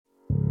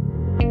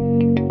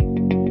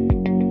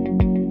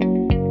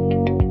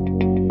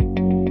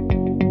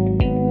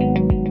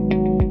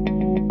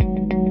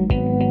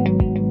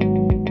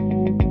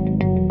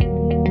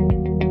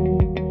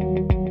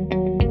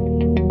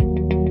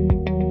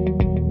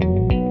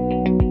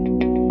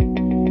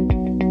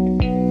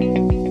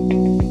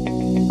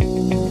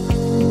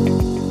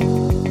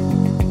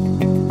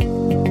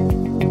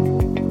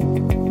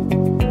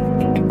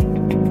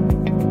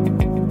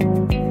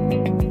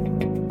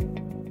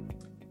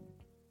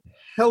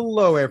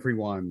Hello,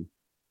 everyone.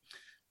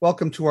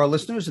 Welcome to our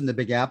listeners in the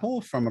Big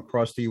Apple from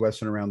across the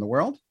U.S. and around the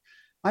world.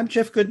 I'm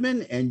Jeff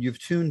Goodman, and you've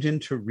tuned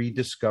into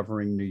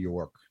Rediscovering New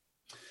York.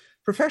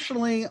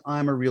 Professionally,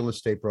 I'm a real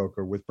estate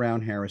broker with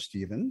Brown Harris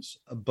Stevens,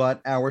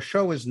 but our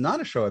show is not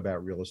a show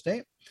about real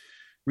estate.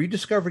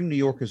 Rediscovering New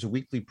York is a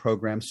weekly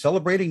program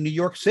celebrating New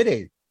York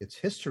City, its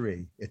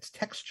history, its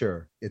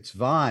texture, its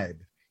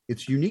vibe,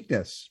 its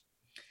uniqueness.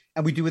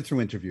 And we do it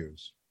through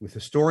interviews with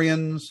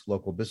historians,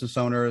 local business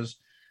owners,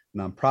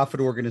 nonprofit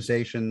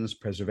organizations,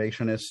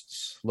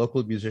 preservationists,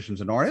 local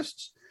musicians and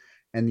artists,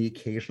 and the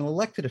occasional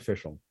elected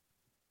official.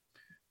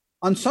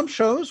 On some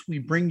shows, we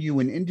bring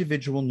you an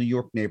individual New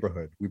York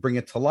neighborhood. We bring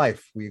it to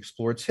life. We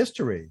explore its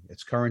history,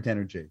 its current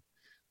energy.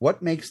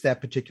 What makes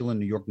that particular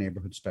New York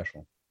neighborhood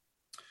special?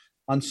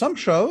 On some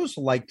shows,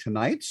 like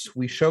tonight's,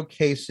 we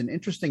showcase an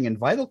interesting and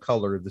vital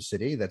color of the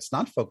city that's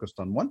not focused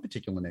on one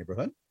particular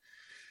neighborhood.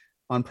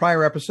 On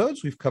prior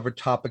episodes, we've covered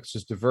topics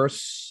as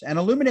diverse and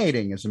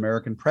illuminating as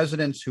American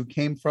presidents who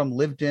came from,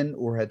 lived in,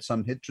 or had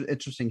some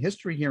interesting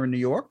history here in New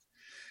York.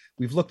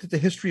 We've looked at the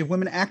history of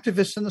women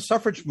activists in the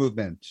suffrage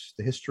movement,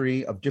 the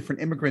history of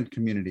different immigrant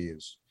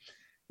communities.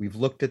 We've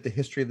looked at the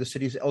history of the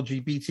city's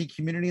LGBT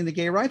community and the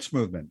gay rights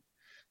movement.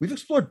 We've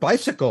explored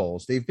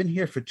bicycles. They've been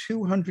here for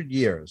 200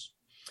 years.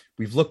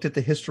 We've looked at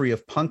the history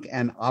of punk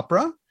and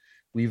opera.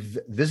 We've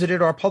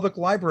visited our public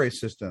library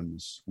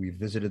systems. We've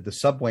visited the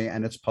subway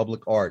and its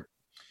public art.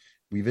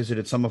 We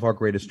visited some of our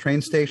greatest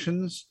train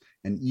stations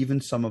and even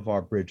some of our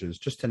bridges,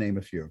 just to name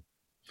a few.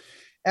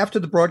 After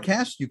the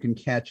broadcast, you can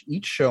catch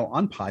each show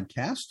on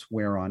podcast.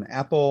 We're on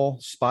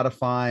Apple,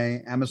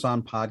 Spotify,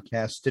 Amazon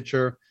Podcasts,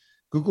 Stitcher,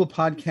 Google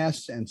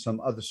Podcasts, and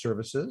some other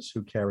services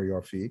who carry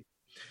our feed.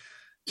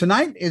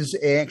 Tonight is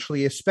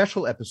actually a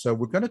special episode.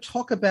 We're going to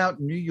talk about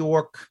New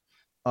York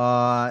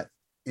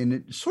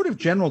in sort of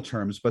general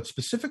terms, but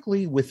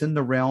specifically within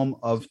the realm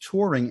of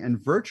touring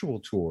and virtual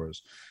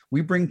tours.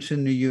 We bring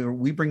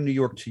New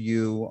York to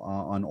you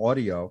on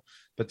audio,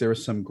 but there are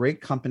some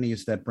great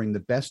companies that bring the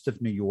best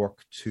of New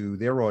York to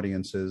their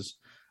audiences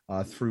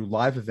through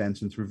live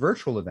events and through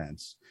virtual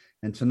events.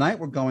 And tonight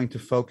we're going to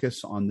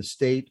focus on the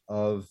state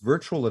of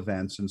virtual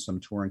events and some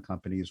touring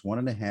companies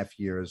 1.5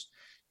 years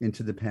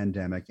into the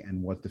pandemic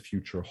and what the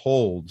future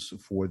holds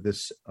for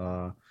this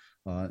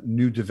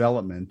new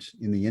development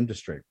in the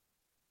industry.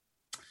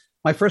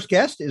 My first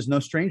guest is no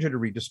stranger to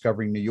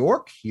Rediscovering New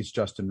York. He's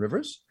Justin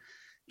Rivers.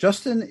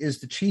 Justin is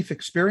the Chief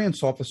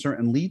Experience Officer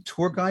and lead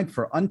tour guide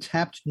for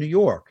Untapped New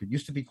York. It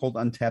used to be called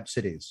Untapped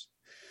Cities.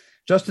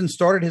 Justin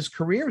started his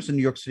career as a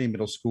New York City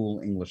middle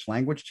school English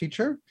language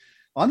teacher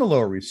on the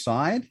Lower East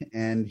Side,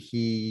 and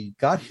he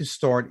got his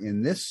start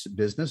in this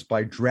business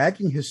by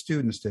dragging his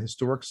students to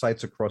historic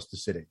sites across the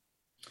city.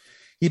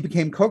 He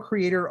became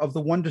co-creator of The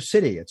Wonder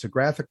City. It's a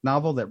graphic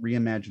novel that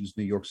reimagines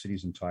New York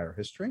City's entire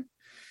history.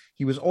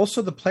 He was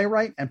also the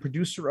playwright and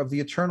producer of The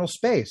Eternal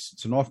Space.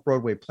 It's an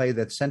off-Broadway play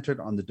that's centered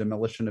on the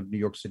demolition of New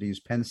York City's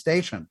Penn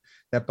Station.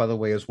 That, by the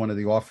way, is one of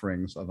the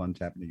offerings of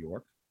Untapped New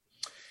York.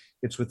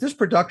 It's with this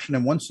production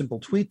and one simple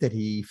tweet that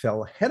he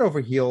fell head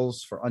over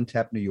heels for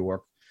Untapped New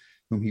York,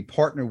 whom he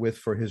partnered with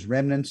for his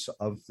remnants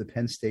of the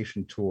Penn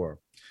Station tour.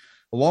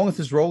 Along with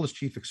his role as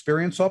Chief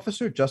Experience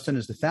Officer, Justin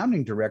is the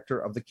founding director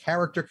of the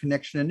Character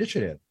Connection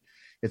Initiative.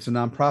 It's a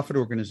nonprofit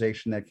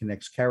organization that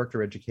connects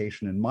character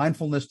education and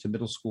mindfulness to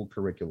middle school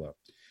curricula.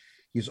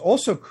 He's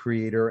also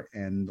creator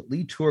and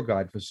lead tour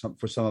guide for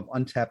some of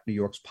Untapped New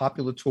York's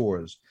popular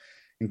tours,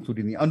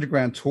 including the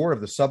Underground Tour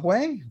of the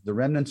Subway, the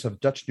Remnants of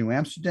Dutch New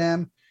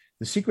Amsterdam,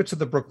 the Secrets of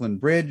the Brooklyn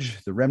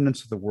Bridge, the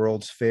Remnants of the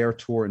World's Fair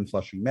Tour in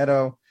Flushing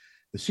Meadow,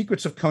 the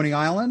Secrets of Coney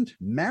Island,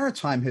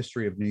 Maritime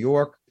History of New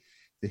York,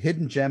 the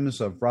Hidden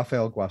Gems of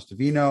Raphael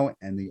Guastavino,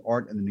 and the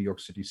Art in the New York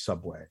City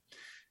Subway.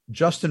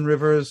 Justin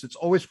Rivers, it's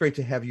always great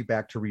to have you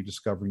back to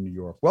Rediscovering New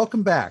York.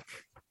 Welcome back.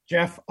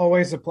 Jeff,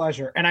 always a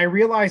pleasure. And I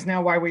realize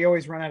now why we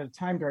always run out of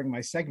time during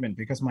my segment,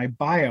 because my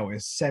bio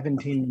is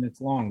 17 minutes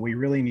long. We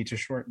really need to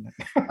shorten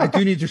it. I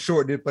do need to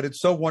shorten it, but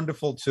it's so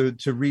wonderful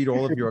to read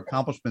all of your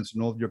accomplishments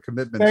and all of your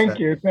commitments. Thank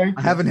you.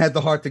 I haven't had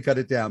the heart to cut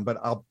it down, but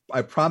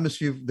I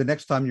promise you the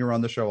next time you're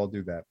on the show, I'll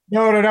do that.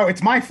 No.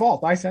 It's my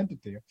fault. I sent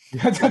it to you.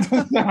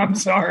 I'm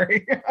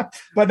sorry.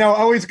 But no,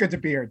 always good to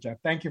be here, Jeff.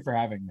 Thank you for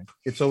having me.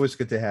 It's always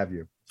good to have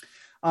you.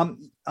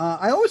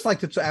 I always like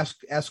to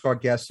ask our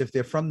guests if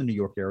they're from the New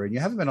York area, and you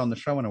haven't been on the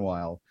show in a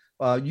while.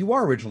 You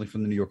are originally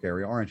from the New York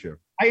area, aren't you?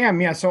 I am,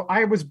 yeah. So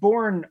I was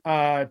born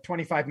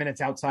 25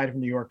 minutes outside of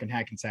New York in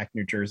Hackensack,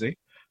 New Jersey.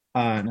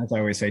 And as I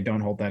always say,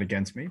 don't hold that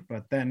against me.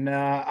 But then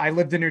I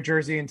lived in New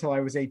Jersey until I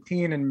was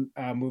 18 and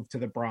moved to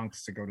the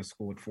Bronx to go to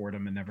school at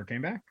Fordham and never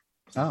came back.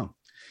 Oh,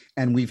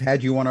 and we've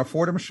had you on our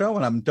Fordham show,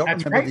 and I don't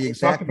That's remember right. the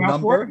exact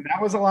number. Fordham.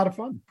 That was a lot of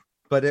fun.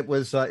 But it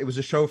was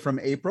a show from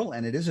April,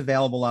 and it is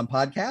available on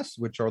podcasts,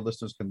 which our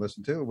listeners can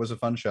listen to. It was a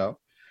fun show.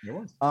 It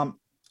was.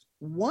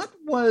 What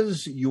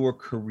was your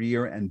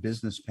career and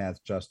business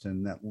path,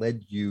 Justin, that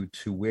led you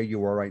to where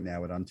you are right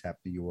now at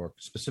Untapped New York,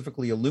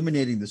 specifically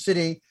illuminating the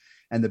city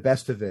and the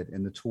best of it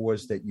in the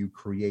tours that you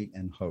create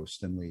and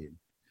host and lead?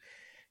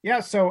 Yeah,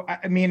 so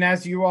I mean,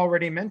 as you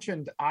already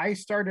mentioned, I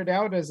started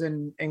out as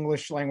an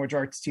English language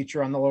arts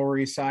teacher on the Lower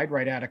East Side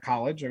right out of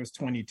college. I was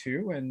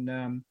 22,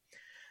 and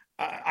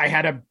I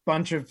had a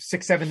bunch of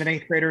sixth, seventh, and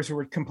eighth graders who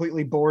were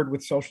completely bored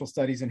with social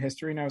studies and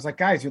history. And I was like,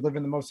 guys, you live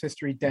in the most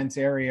history dense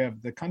area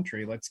of the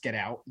country. Let's get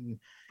out and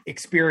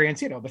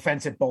experience, the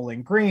fence at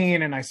Bowling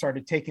Green. And I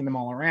started taking them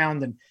all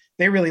around, and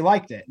they really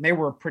liked it. And they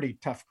were pretty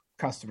tough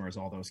customers,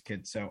 all those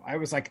kids. So I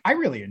was like, I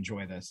really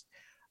enjoy this.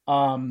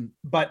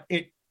 But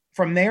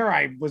from there,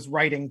 I was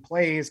writing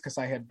plays because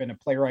I had been a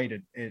playwright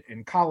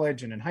in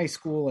college and in high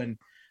school. And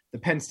the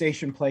Penn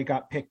Station play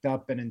got picked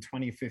up. And in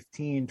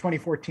 2014,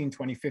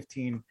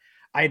 2015,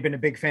 I had been a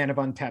big fan of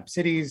Untapped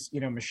Cities.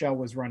 Michelle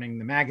was running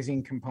the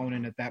magazine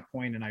component at that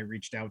point, and I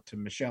reached out to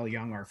Michelle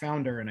Young, our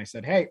founder, and I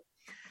said, hey,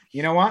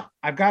 you know what?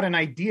 I've got an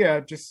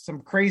idea, just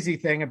some crazy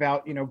thing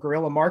about,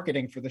 guerrilla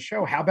marketing for the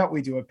show. How about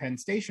we do a Penn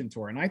Station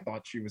tour? And I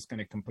thought she was going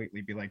to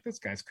completely be like, this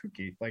guy's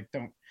kooky. Like,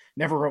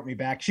 never wrote me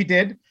back. She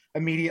did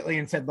immediately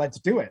and said, let's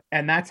do it.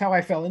 And that's how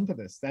I fell into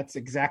this. That's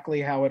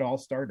exactly how it all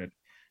started,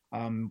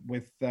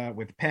 with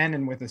Penn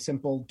and with a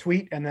simple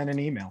tweet and then an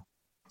email.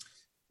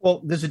 Well,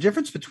 there's a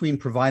difference between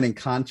providing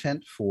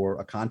content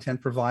for a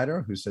content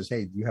provider who says,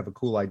 hey, you have a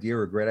cool idea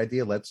or a great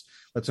idea. Let's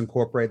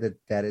incorporate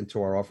that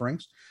into our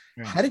offerings.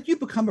 Yeah. How did you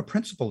become a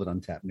principal at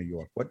Untapped New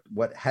York? What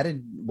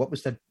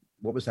was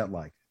that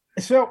like?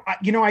 So,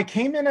 I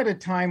came in at a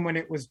time when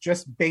it was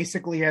just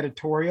basically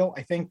editorial.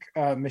 I think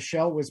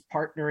Michelle was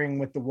partnering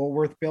with the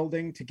Woolworth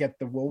building to get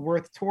the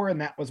Woolworth tour.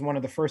 And that was one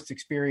of the first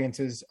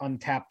experiences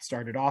Untapped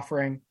started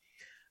offering.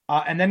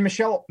 And then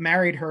Michelle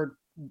married her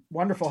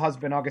wonderful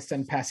husband,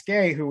 Augustin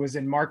Pasquet, who was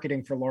in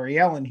marketing for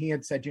L'Oreal. And he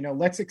had said,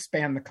 let's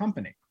expand the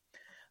company.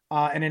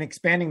 And in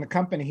expanding the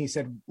company, he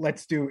said,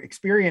 let's do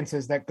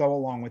experiences that go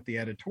along with the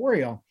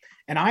editorial.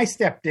 And I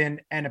stepped in,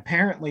 and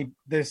apparently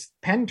this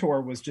Penn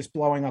tour was just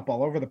blowing up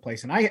all over the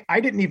place. And I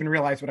didn't even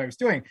realize what I was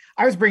doing.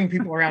 I was bringing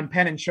people around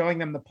Penn and showing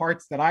them the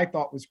parts that I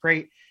thought was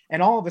great.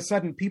 And all of a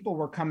sudden, people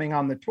were coming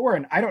on the tour.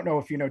 And I don't know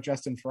if you know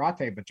Justin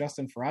Ferrate, but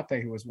Justin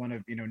Ferrate, who was one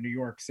of New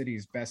York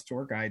City's best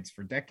tour guides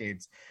for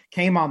decades,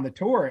 came on the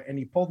tour, and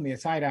he pulled me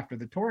aside after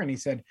the tour and he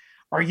said,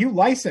 "Are you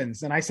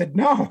licensed?" And I said,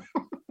 "No."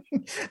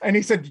 And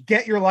he said,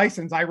 "Get your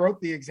license." I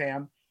wrote the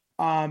exam.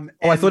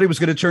 I thought he was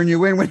going to turn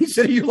you in when he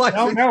said, "Are you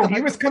licensed?" No,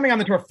 he was coming on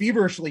the tour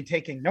feverishly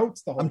taking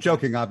notes the whole I'm time.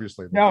 Joking,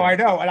 obviously. No, I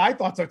know. And I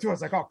thought so too. I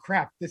was like, oh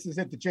crap, this is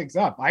it. The jig's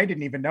up. I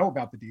didn't even know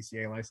about the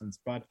DCA license,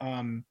 but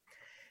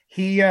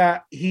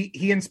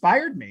he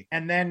inspired me.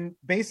 And then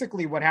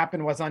basically what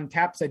happened was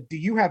Untapped said, "Do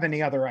you have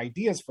any other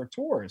ideas for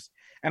tours?"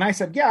 And I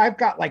said, "Yeah, I've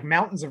got like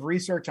mountains of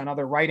research on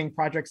other writing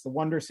projects, the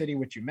Wonder City,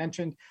 which you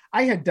mentioned.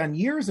 I had done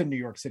years of New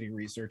York City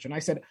research." And I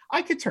said,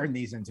 I could turn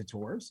these into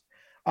tours.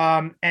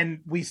 And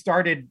we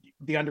started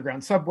the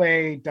Underground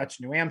Subway,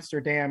 Dutch New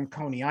Amsterdam,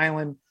 Coney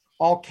Island,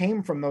 all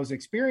came from those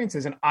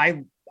experiences. And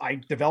I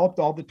developed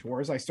all the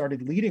tours. I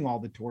started leading all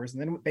the tours,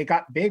 and then they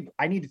got big.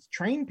 I needed to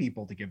train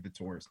people to give the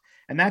tours.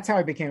 And that's how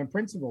I became a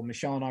principal.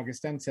 Michelle and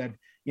Augustin said,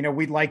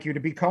 we'd like you to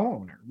be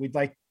co-owner. We'd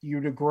like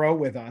you to grow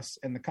with us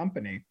in the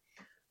company.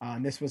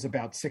 And this was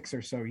about 6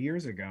 or so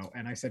years ago.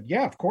 And I said,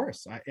 yeah, of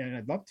course. And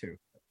I'd love to.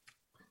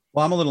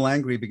 Well, I'm a little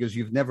angry because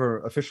you've never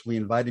officially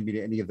invited me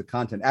to any of the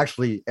content.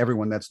 Actually,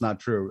 everyone, that's not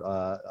true.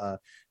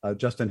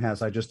 Justin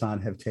has. I just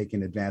have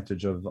taken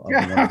advantage of.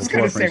 I was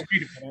going to say,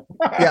 wait a minute.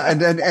 Yeah,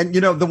 and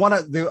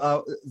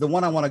the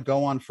one I want to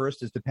go on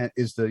first is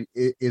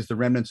the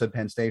remnants of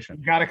Penn Station.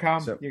 You got to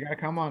come. You got to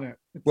come on it.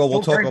 Well,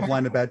 we'll talk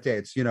offline about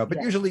dates.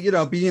 But usually,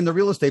 being in the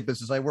real estate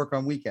business, I work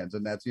on weekends,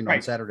 and that's right,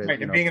 on Saturdays.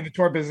 Right, and being in the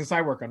tour business, I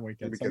work on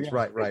weekends. So,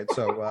 yeah. Right.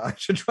 So I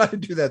should try to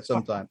do that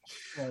sometime.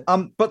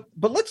 Right. But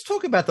let's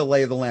talk about the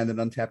lay of the land in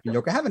Untapped New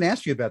York. I haven't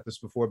asked you about this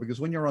before because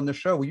when you're on the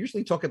show, we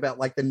usually talk about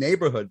like the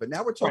neighborhood, but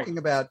now we're talking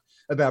about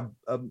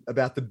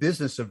the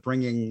business of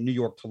bringing New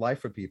York to life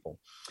for people.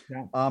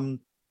 Yeah.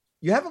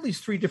 You have at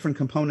least 3 different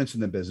components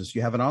in the business.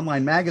 You have an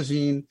online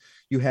magazine,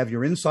 you have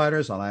your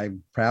insiders, and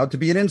I'm proud to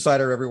be an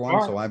insider, everyone.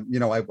 Sure. So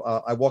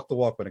I walk the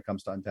walk when it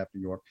comes to Untapped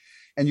New York.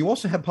 And you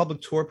also have public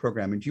tour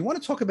programming. Do you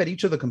want to talk about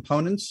each of the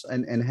components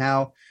and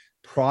how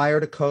prior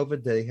to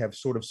COVID they have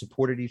sort of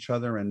supported each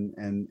other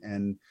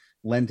and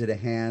lended a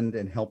hand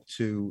and helped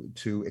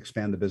to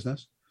expand the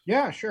business?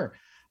 Yeah, sure.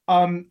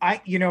 Something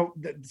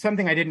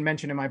I didn't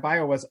mention in my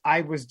bio was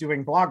I was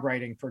doing blog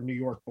writing for New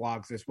York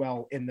blogs as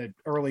well in the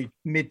early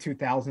mid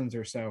 2000s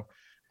or so.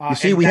 You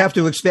see, we have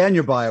to expand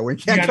your bio. We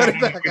can't cut it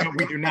back.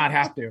 We do not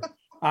have to.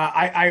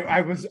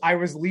 I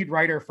was lead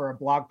writer for a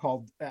blog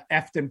called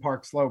Efton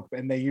Park Slope,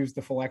 and they used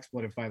the full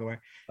expletive, by the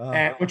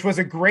way, which was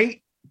a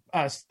great.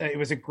 It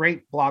was a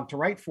great blog to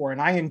write for,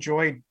 and I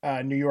enjoyed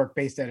New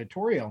York-based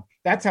editorial.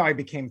 That's how I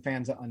became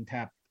fans of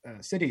Untapped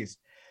Cities.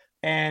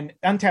 And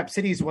Untapped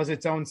Cities was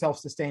its own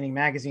self-sustaining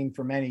magazine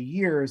for many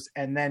years.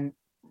 And then,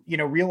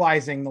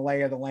 realizing the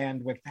lay of the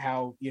land with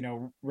how,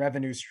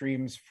 revenue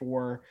streams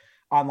for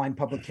online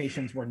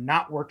publications were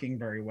not working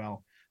very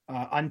well,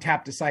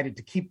 Untapped decided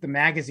to keep the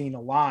magazine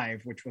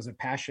alive, which was a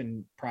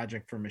passion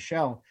project for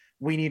Michelle.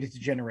 We needed to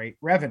generate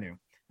revenue.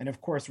 And of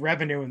course,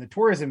 revenue in the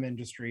tourism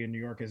industry in New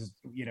York is,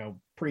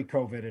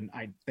 pre-COVID, and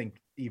I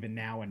think even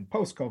now and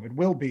post-COVID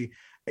will be,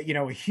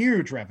 a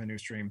huge revenue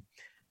stream.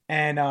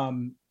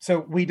 And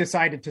so we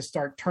decided to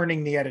start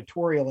turning the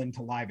editorial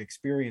into live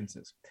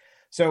experiences.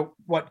 So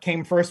what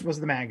came first was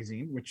the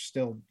magazine, which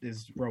still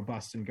is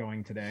robust and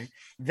going today.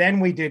 Then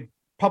we did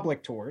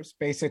public tours.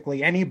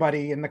 Basically,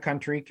 anybody in the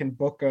country can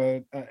book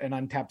an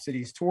Untapped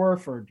Cities tour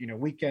for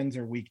weekends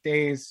or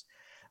weekdays.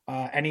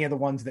 Any of the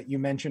ones that you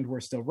mentioned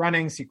were still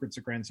running: Secrets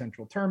of Grand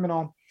Central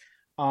Terminal,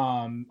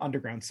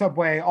 Underground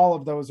Subway. All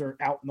of those are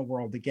out in the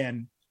world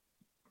again.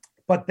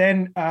 But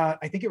then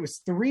I think it was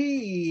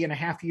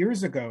 3.5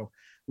 years ago,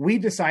 we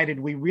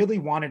decided we really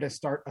wanted to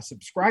start a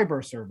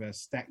subscriber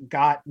service that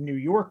got New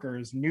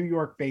Yorkers, New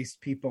York-based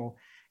people,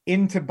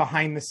 into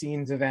behind the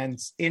scenes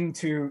events,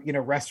 into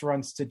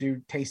restaurants to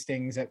do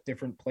tastings at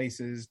different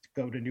places, to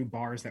go to new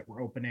bars that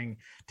were opening,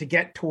 to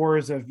get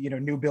tours of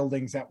new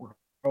buildings that were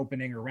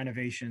opening or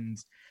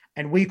renovations.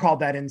 And we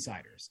called that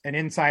Insiders. And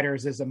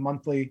Insiders is a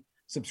monthly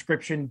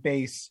subscription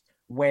base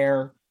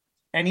where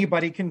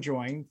anybody can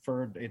join.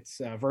 For it's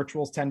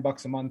virtual is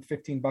 $10 a month,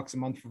 $15 a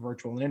month for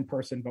virtual and in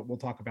person, but we'll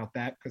talk about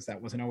that because that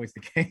wasn't always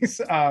the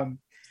case.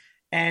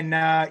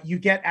 And you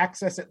get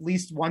access at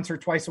least once or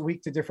twice a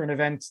week to different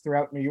events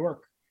throughout New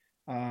York,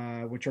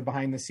 which are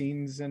behind the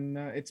scenes, and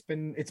it's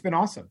been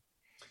awesome.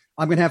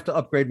 I'm going to have to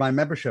upgrade my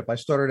membership. I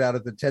started out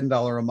at the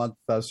 $10 a month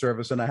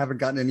service, and I haven't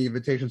gotten any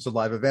invitations to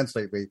live events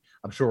lately.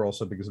 I'm sure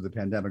also because of the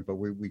pandemic, but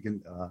we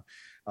can.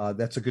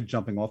 That's a good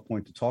jumping off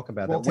point to talk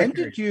about. When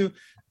did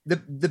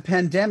the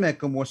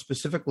pandemic, or more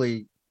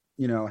specifically,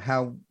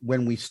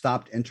 when we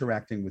stopped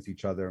interacting with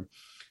each other?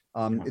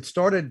 It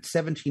started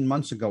 17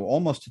 months ago,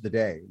 almost to the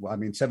day. Well, I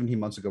mean, 17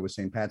 months ago was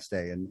St. Pat's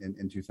Day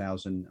in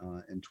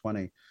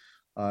 2020.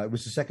 It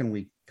was the second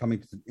week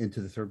coming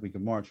into the third week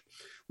of March.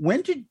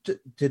 When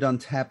did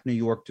Untapped New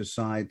York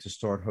decide to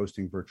start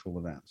hosting virtual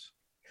events?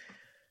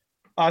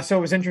 So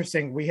it was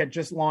interesting. We had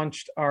just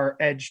launched our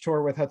Edge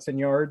tour with Hudson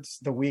Yards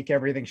the week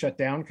everything shut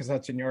down, because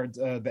Hudson Yards,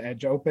 the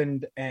Edge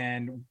opened,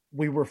 and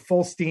we were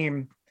full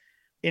steam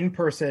in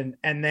person.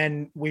 And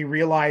then we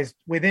realized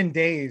within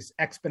days,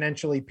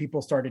 exponentially,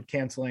 people started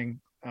canceling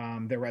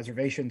their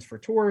reservations for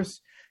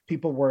tours.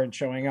 People weren't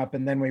showing up.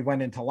 And then we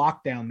went into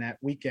lockdown that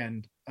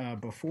weekend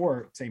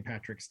before St.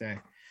 Patrick's Day,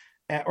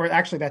 or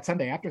actually that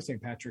Sunday after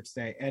St. Patrick's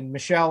Day. And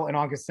Michelle and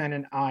Augustine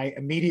and I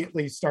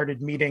immediately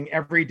started meeting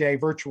every day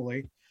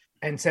virtually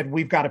and said,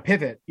 we've got to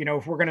pivot.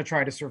 If we're going to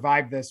try to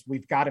survive this,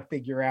 we've got to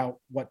figure out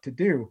what to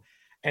do.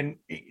 And,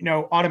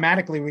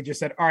 automatically we just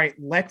said, all right,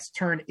 let's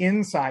turn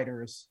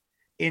Insiders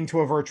into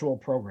a virtual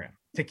program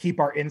to keep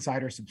our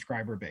Insider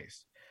subscriber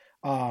base.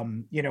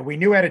 We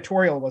knew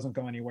editorial wasn't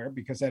going anywhere,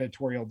 because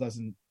editorial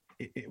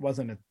it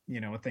wasn't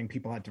a thing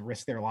people had to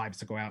risk their lives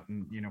to go out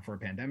and, for a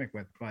pandemic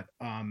with. But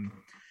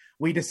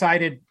we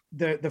decided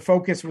the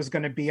focus was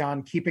going to be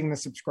on keeping the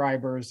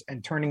subscribers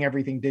and turning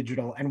everything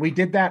digital. And we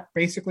did that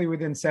basically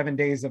within 7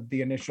 days of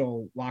the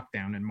initial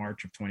lockdown in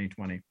March of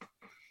 2020.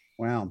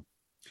 Wow.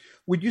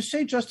 Would you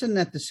say, Justin,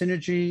 that the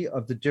synergy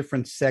of the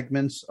different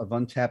segments of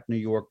Untapped New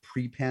York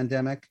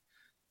pre-pandemic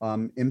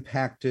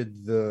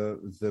impacted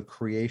the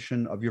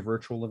creation of your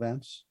virtual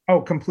events?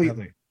 Oh,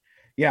 completely.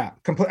 Yeah.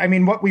 I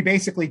mean, what we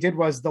basically did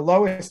was, the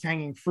lowest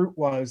hanging fruit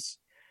was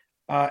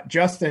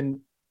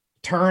Justin,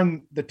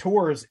 turn the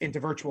tours into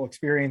virtual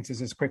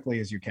experiences as quickly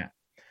as you can.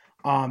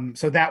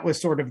 So that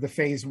was sort of the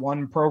phase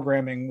one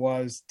programming,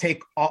 was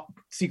take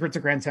Secrets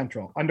of Grand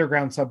Central,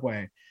 Underground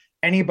Subway,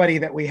 anybody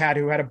that we had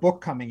who had a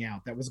book coming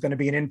out that was going to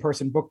be an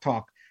in-person book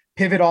talk,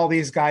 pivot all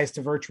these guys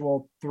to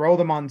virtual, throw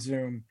them on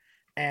Zoom,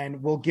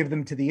 and we'll give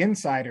them to the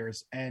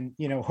Insiders, and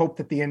hope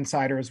that the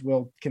Insiders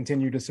will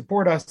continue to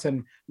support us,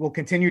 and we'll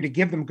continue to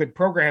give them good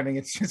programming.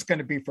 It's just going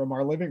to be from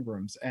our living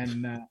rooms,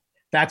 and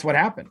that's what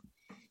happened.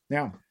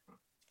 Yeah.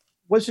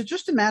 Was it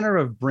just a matter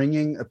of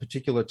bringing a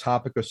particular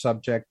topic or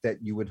subject that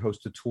you would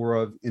host a tour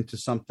of into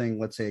something,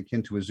 let's say,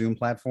 akin to a Zoom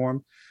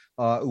platform?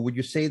 Would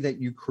you say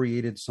that you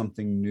created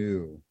something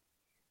new?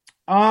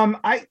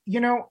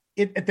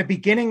 At the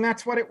beginning,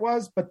 that's what it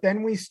was. But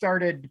then we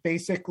started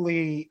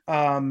basically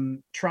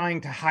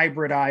trying to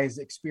hybridize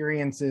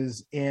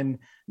experiences, in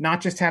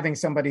not just having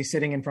somebody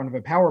sitting in front of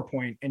a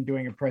PowerPoint and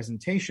doing a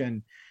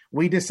presentation.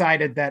 We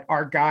decided that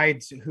our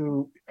guides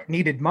who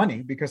needed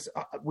money, because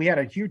we had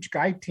a huge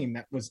guide team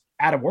that was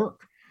out of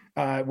work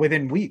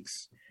within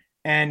weeks.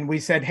 And we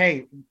said,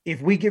 hey,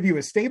 if we give you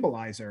a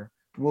stabilizer,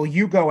 will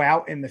you go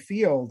out in the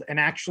field and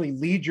actually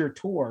lead your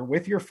tour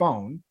with your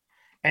phone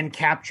and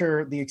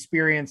capture the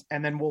experience,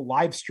 and then we'll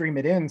live stream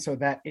it in so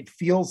that it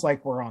feels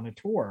like we're on a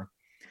tour.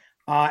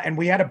 And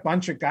we had a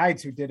bunch of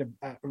guides who did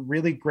a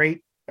really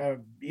great,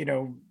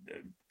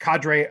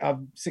 cadre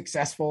of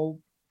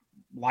successful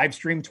live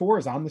stream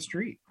tours on the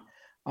street.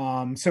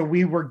 So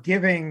we were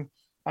giving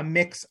a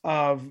mix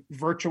of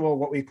virtual,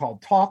 what we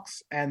called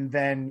talks, and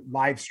then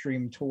live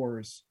stream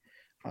tours.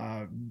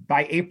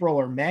 By April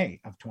or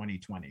May of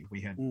 2020, we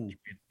had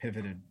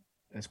pivoted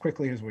as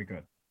quickly as we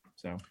could.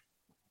 So.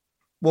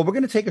 Well, we're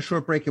going to take a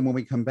short break. And when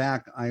we come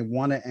back, I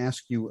want to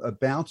ask you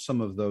about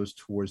some of those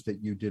tours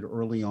that you did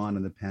early on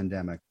in the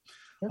pandemic.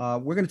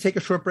 We're going to take a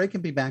short break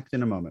and be back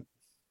in a moment.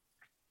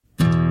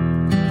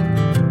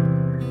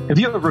 Have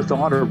you ever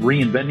thought of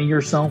reinventing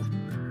yourself?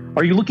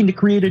 Are you looking to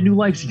create a new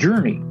life's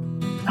journey?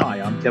 Hi,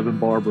 I'm Kevin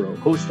Barbaro,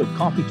 host of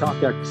Coffee Talk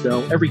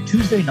XL every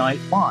Tuesday night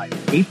live,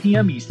 8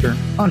 p.m. Eastern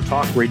on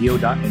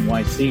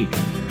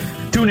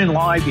talkradio.nyc. Tune in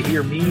live to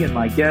hear me and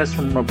my guests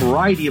from a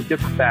variety of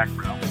different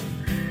backgrounds.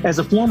 As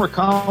a former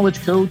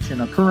college coach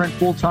and a current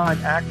full-time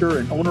actor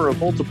and owner of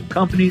multiple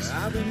companies,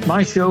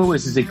 my show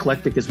is as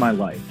eclectic as my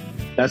life.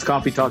 That's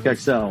Coffee Talk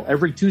XL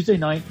every Tuesday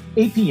night,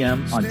 8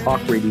 p.m. on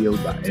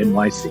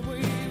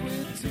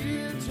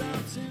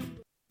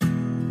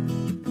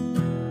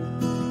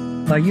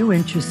talkradio.nyc. Are you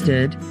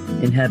interested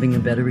in having a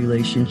better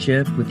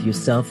relationship with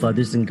yourself,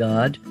 others, and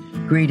God?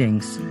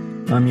 Greetings.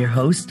 I'm your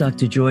host,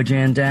 Dr. George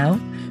Andow,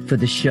 for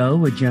the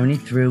show A Journey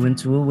Through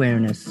into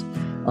Awareness.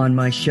 On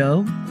my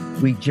show,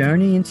 we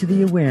journey into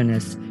the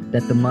awareness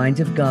that the mind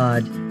of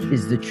God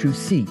is the true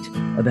seat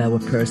of our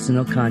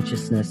personal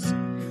consciousness.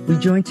 We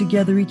join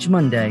together each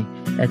Monday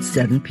at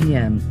 7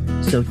 p.m.,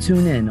 so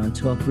tune in on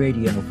Talk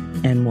Radio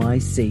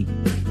NYC.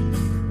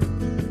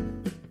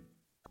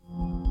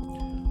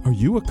 Are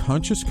you a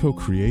conscious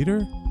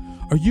co-creator?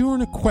 Are you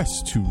on a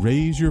quest to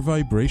raise your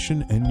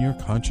vibration and your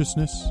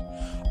consciousness?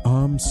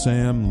 I'm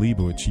Sam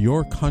Leibowitz,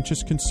 your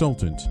conscious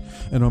consultant,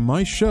 and on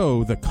my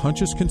show, The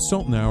Conscious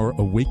Consultant Hour,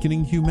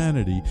 Awakening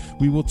Humanity,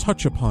 we will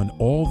touch upon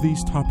all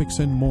these topics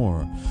and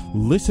more.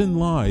 Listen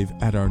live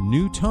at our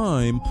new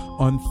time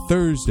on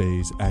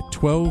Thursdays at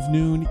 12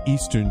 noon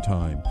Eastern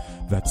Time.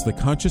 That's The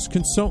Conscious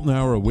Consultant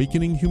Hour,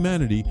 Awakening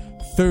Humanity,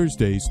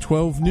 Thursdays,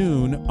 12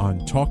 noon on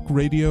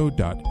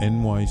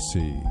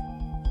talkradio.nyc.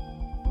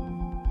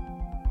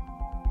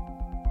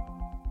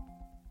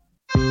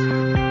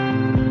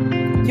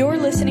 You're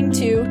listening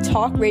to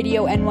Talk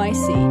Radio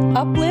NYC.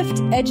 Uplift,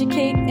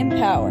 educate,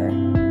 empower.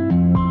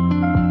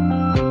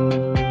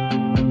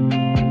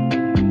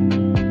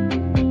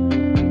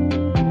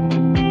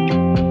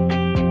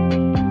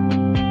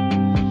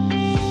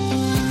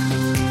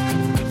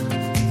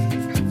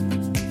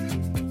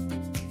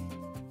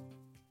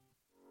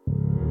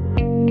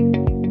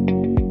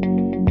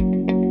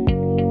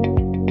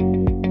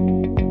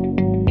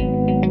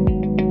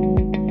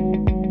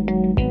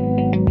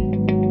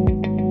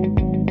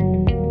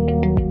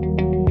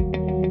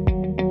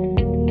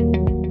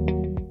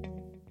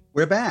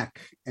 We're back.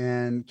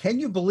 And can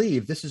you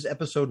believe this is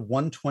episode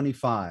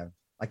 125?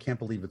 I can't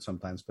believe it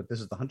sometimes, but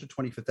this is the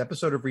 125th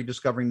episode of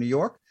Rediscovering New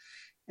York,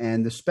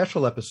 and the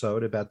special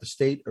episode about the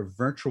state of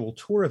virtual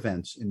tour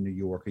events in New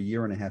York a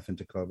year and a half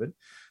into COVID.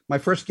 My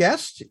first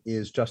guest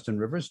is Justin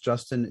Rivers.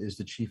 Justin is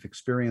the Chief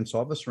Experience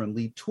Officer and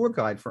Lead Tour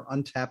Guide for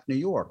Untapped New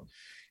York.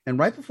 And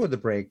right before the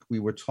break, we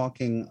were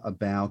talking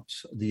about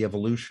the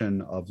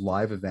evolution of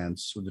live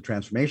events, or the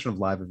transformation of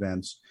live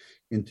events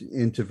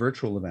into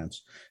virtual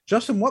events.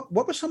 Justin, what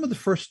were some of the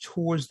first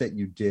tours that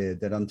you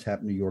did, that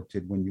Untapped New York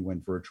did, when you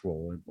went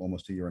virtual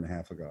almost a year and a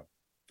half ago?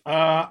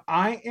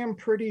 I am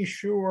pretty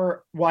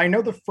sure. Well, I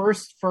know the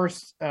first,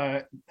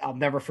 I'll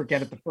never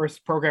forget it. The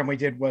first program we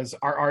did was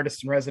our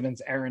artist in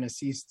residence, Aaron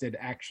Assis, did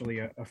actually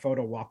a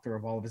photo walkthrough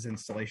of all of his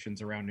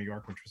installations around New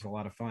York, which was a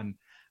lot of fun.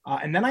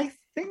 And then I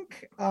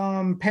think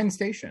Penn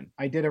Station.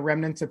 I did a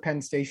Remnants of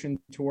Penn Station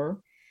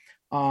tour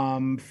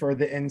for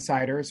the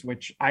insiders,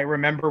 which I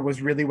remember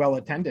was really well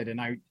attended.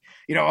 And I,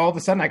 all of a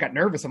sudden I got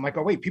nervous. I'm like,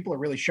 oh wait, people are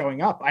really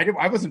showing up.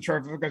 I wasn't sure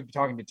if we were going to be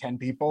talking to 10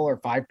 people or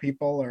 5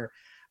 people or,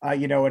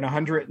 and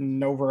 100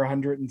 and over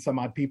 100 and some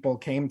odd people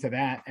came to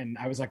that. And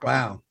I was like,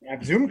 wow, I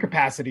have Zoom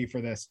capacity for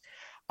this.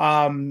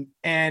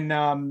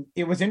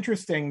 It was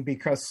interesting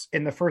because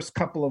in the first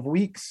couple of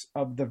weeks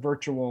of the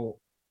virtual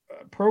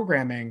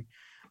programming,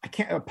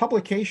 a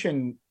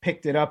publication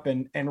picked it up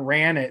and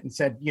ran it and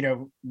said,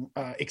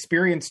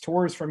 experience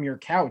tours from your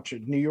couch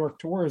at New York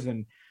Tours.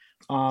 And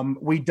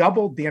we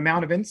doubled the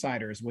amount of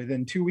insiders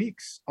within 2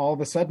 weeks. All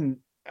of a sudden,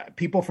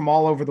 people from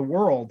all over the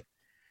world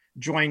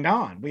joined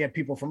on. We had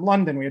people from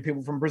London, we had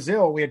people from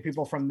Brazil, we had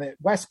people from the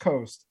West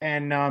Coast,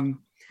 and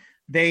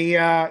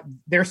they're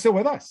still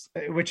with us,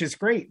 which is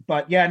great.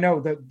 But yeah,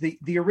 no,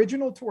 the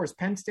original tours,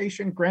 Penn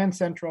Station, Grand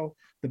Central,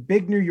 the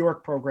big New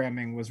York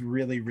programming was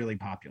really, really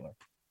popular.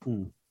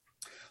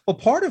 Well,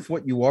 part of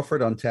what you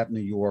offered on Tap New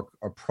York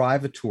are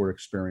private tour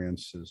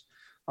experiences.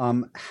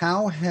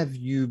 How have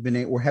you been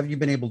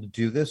able to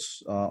do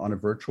this on a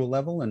virtual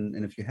level?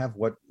 And if you have,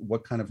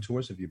 what kind of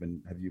tours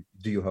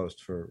do you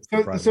host for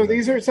so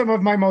these are some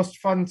of my most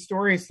fun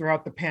stories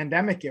throughout the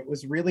pandemic. It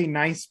was really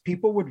nice.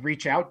 People would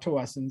reach out to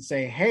us and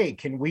say, hey,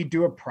 can we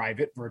do a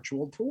private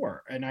virtual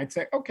tour? And I'd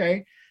say,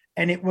 okay.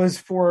 And it was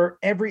for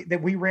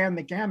that we ran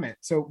the gamut.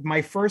 So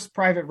my first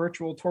private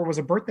virtual tour was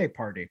a birthday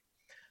party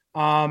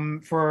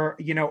for,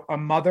 a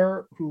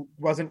mother who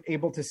wasn't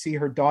able to see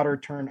her daughter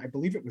turn, I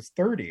believe it was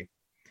 30,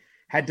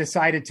 had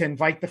decided to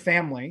invite the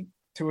family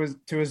to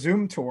a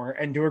Zoom tour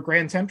and do a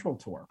Grand Central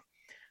tour.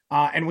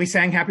 And we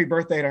sang happy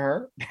birthday to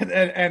her.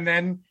 And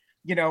then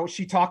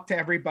she talked to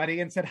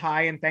everybody and said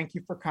hi and thank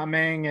you for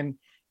coming. And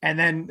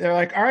then they're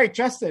like, all right,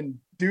 Justin,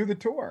 do the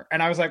tour.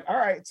 And I was like, all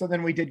right. So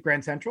then we did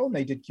Grand Central and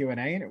they did Q&A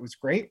and it was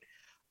great.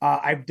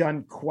 I've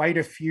done quite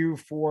a few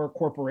for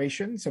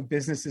corporations. So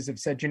businesses have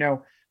said,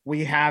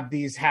 we have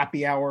these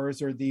happy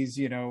hours or these,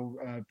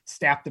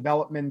 staff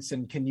developments,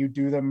 and can you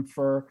do them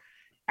for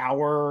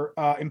our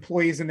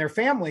employees and their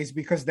families,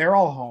 because they're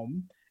all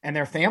home and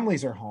their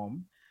families are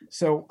home.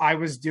 So I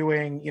was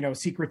doing,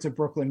 Secrets of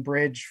Brooklyn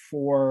Bridge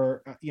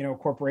for, a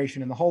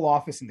corporation, and the whole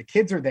office and the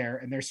kids are there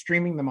and they're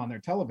streaming them on their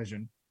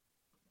television.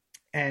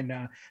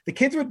 And the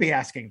kids would be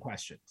asking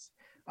questions,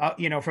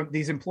 from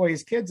these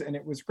employees' kids. And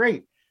it was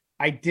great.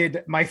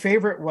 My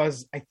favorite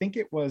was, I think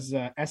it was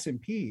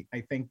S&P,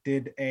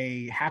 did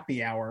a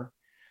happy hour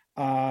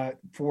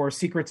for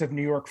Secrets of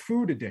New York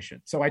Food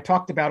edition. So I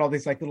talked about all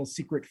these like little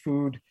secret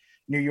food,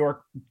 New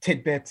York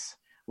tidbits,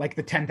 like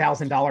the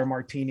 $10,000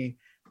 martini.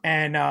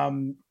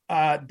 And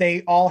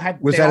they all had.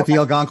 Was that at the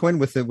Algonquin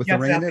with the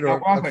ring in it?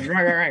 Algonquin,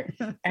 right.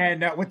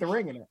 And with the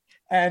ring in it.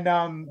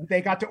 And they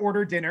got to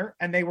order dinner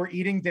and they were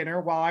eating dinner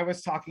while I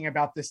was talking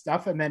about this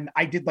stuff. And then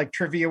I did like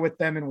trivia with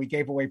them and we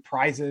gave away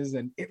prizes.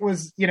 And it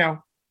was,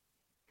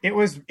 it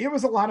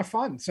was a lot of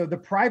fun. So the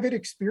private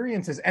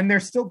experiences, and they're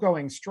still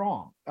going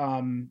strong.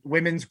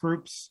 Women's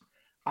groups,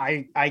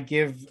 I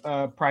give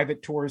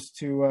private tours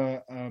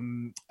to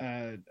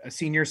a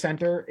senior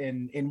center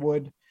in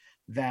Inwood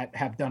that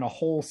have done a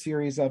whole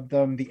series of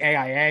them. The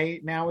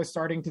AIA now is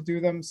starting to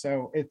do them.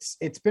 So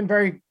it's been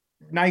very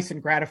nice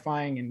and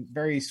gratifying and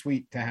very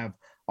sweet to have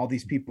all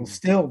these people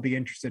still be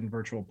interested in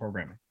virtual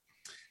programming.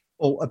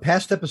 Well, a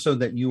past episode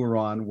that you were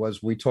on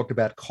we talked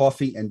about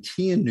coffee and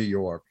tea in New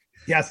York.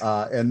 Yes.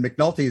 And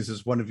McNulty's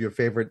is one of your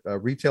favorite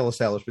retail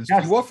establishments.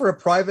 Yes. Do you offer a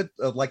private,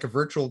 like a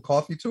virtual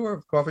coffee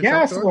tour?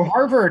 So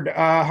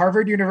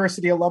Harvard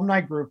University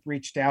Alumni Group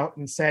reached out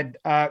and said,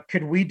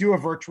 could we do a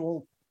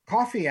virtual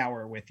coffee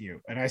hour with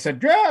you? And I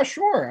said, yeah,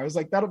 sure. I was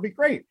like, that'll be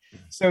great.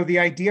 So the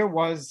idea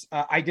was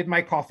I did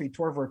my coffee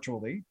tour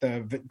virtually,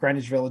 the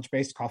Greenwich Village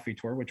based coffee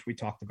tour, which we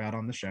talked about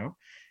on the show.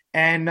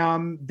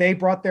 And they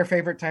brought their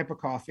favorite type of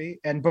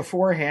coffee. And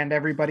beforehand,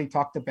 everybody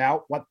talked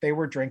about what they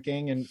were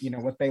drinking and,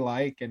 what they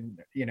like. And,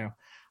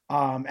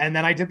 and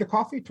then I did the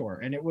coffee tour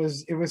and it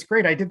was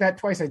great. I did that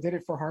twice. I did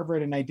it for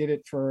Harvard and I did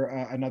it for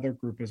another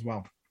group as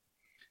well.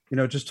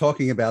 Just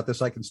talking about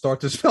this, I can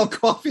start to smell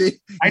coffee.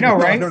 I know,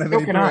 right? I don't have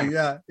any brewing.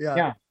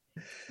 Yeah.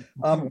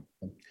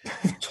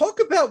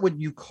 Talk about what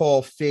you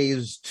call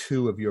phase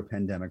 2 of your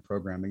pandemic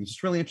programming.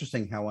 It's really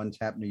interesting how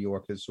Untapped New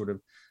York is sort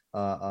of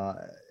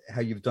how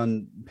you've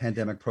done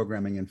pandemic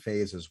programming in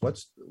phases.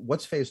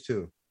 What's phase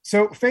 2?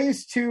 So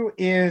phase 2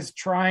 is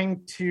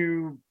trying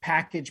to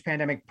package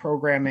pandemic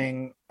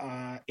programming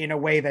in a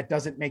way that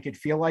doesn't make it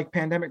feel like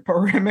pandemic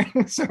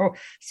programming. So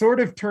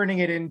sort of turning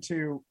it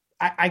into,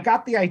 I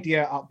got the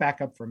idea, I'll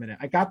back up for a minute.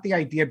 I got the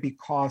idea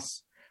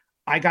because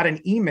I got an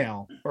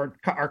email, or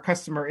our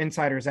customer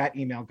insiders at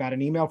email got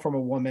an email from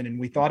a woman, and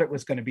we thought it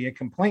was going to be a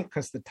complaint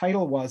because the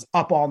title was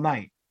Up All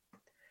Night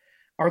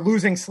or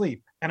Losing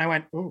Sleep. And I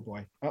went, oh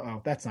boy,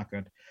 that's not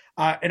good.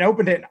 And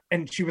opened it,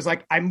 and she was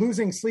like, I'm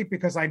losing sleep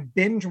because I'm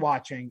binge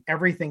watching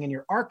everything in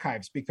your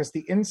archives, because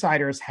the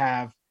insiders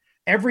have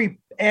every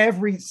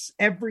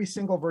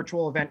single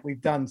virtual event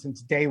we've done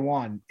since day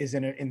one is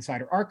in an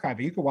insider archive.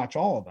 You can watch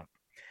all of them.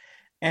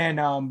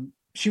 And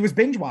she was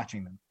binge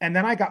watching them. And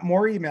then I got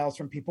more emails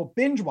from people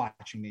binge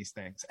watching these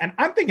things. And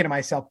I'm thinking to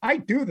myself, I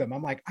do them.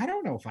 I'm like, I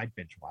don't know if I'd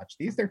binge watch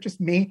these. They're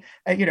just me,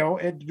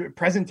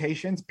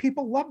 presentations.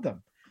 People love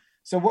them.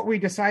 So what we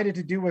decided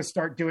to do was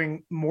start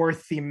doing more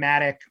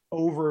thematic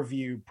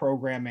overview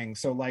programming.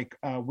 So like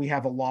we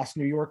have a Lost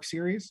New York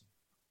series.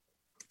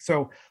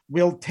 So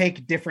we'll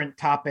take different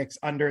topics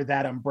under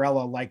that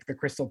umbrella, like the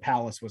Crystal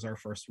Palace was our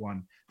first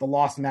one, the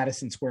Lost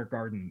Madison Square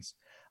Gardens.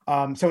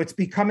 So it's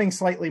becoming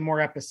slightly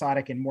more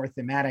episodic and more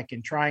thematic,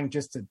 and trying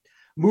just to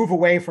move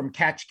away from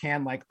catch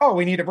can, like, oh,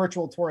 we need a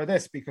virtual tour of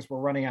this because we're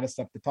running out of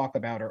stuff to talk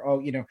about, or,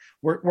 oh,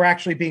 we're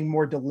actually being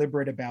more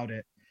deliberate about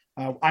it.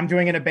 I'm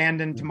doing an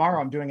abandoned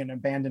tomorrow. I'm doing an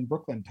abandoned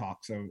Brooklyn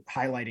talk. So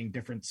highlighting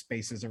different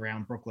spaces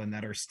around Brooklyn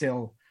that are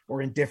still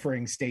or in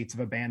differing states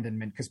of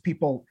abandonment, because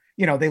people,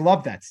 they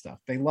love that stuff.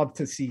 They love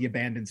to see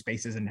abandoned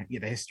spaces and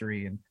the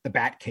history and the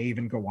Bat Cave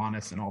and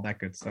Gowanus and all that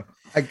good stuff.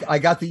 I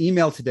got the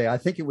email today. I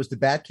think it was the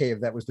Bat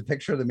Cave. That was the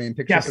picture, the main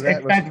picture. Yes, for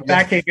that.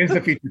 Bat Cave is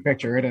the featured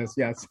picture. It is,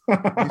 yes.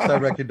 At least I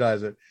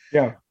recognize it.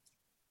 Yeah.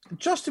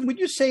 Justin, would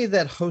you say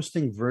that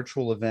hosting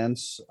virtual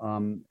events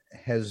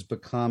has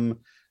become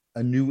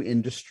a new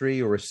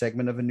industry or a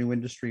segment of a new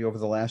industry over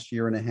the last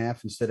year and a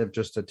half, instead of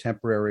just a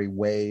temporary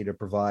way to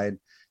provide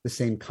the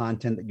same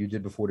content that you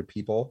did before to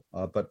people,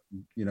 but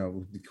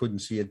we couldn't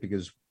see it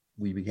because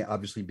we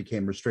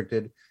became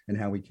restricted in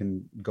how we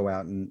can go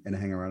out and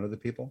hang around other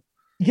people?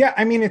 Yeah,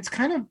 I mean, it's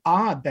kind of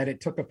odd that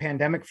it took a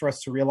pandemic for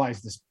us to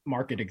realize this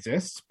market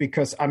exists,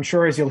 because I'm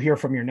sure, as you'll hear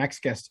from your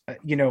next guest,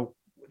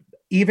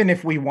 even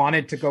if we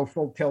wanted to go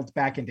full tilt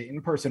back into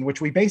in-person, which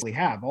we basically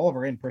have, all of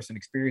our in-person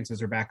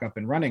experiences are back up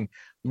and running,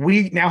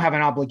 we now have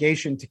an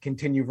obligation to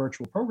continue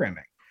virtual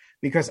programming,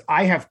 because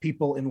I have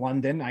people in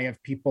London, I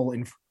have people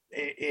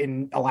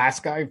in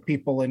Alaska, I have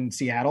people in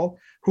Seattle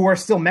who are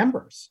still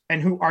members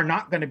and who are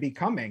not going to be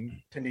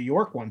coming to New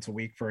York once a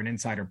week for an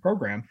insider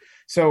program.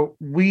 So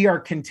we are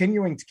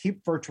continuing to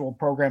keep virtual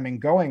programming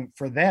going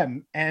for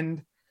them.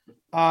 And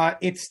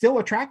it's still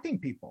attracting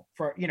people,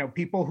 for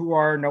people who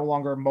are no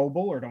longer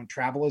mobile or don't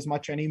travel as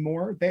much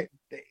anymore.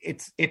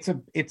 It's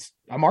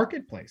a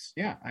marketplace.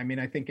 Yeah, I mean,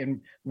 I think,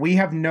 and we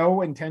have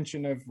no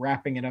intention of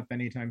wrapping it up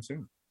anytime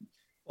soon.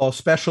 Well,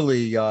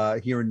 especially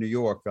here in New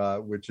York,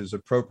 which is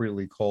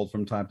appropriately called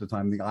from time to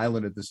time the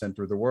island at the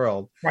center of the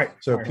world. Right.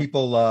 So right.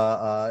 people,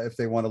 if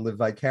they want to live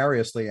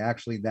vicariously,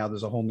 actually now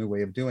there's a whole new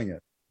way of doing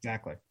it.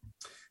 Exactly.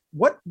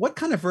 What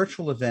kind of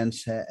virtual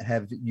events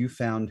have you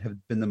found have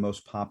been the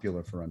most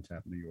popular for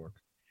Untapped New York?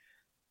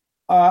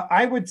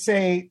 I would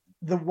say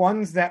the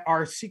ones that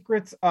are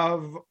secrets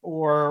of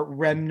or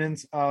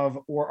remnants of,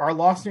 or our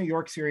Lost New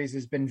York series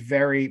has been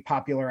very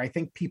popular. I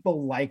think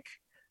people like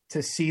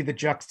to see the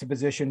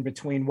juxtaposition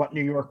between what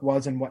New York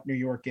was and what New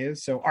York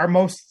is. So our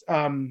most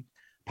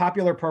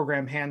popular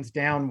program, hands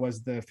down,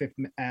 was the Fifth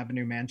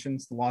Avenue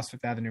Mansions, the Lost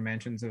Fifth Avenue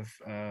Mansions of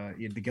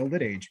the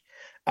Gilded Age.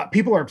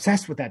 People are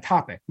obsessed with that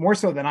topic, more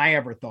so than I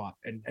ever thought.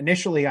 And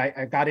initially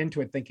I got into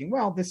it thinking,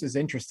 well, this is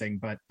interesting,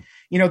 but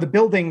the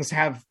buildings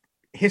have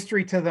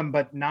history to them,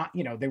 but not,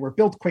 they were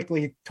built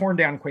quickly, torn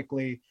down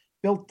quickly,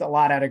 built a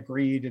lot out of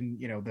greed,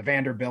 and the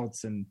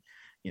Vanderbilts and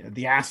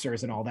the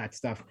Astors and all that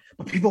stuff,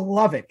 but people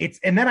love it.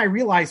 And then I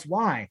realized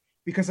why,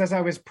 because as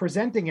I was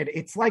presenting it,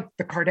 it's like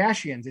the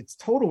Kardashians. It's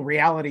total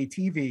reality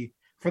TV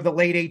for the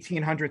late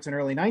 1800s and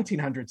early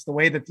 1900s, the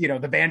way that,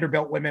 the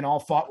Vanderbilt women all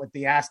fought with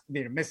the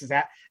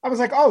Mrs. I was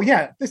like, oh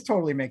yeah, this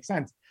totally makes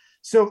sense.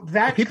 So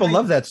that people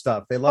love that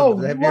stuff. They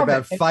love they hear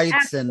about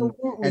fights and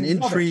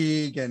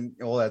intrigue and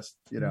all that,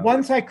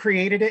 Once I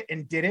created it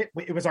and did it,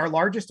 it was our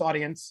largest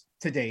audience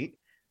to date.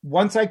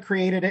 Once I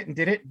created it and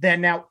did it, then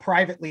now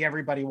privately,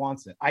 everybody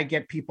wants it. I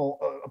get people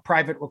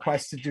private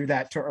requests to do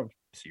that tour.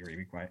 Siri,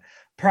 be quiet.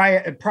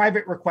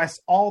 Private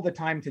requests all the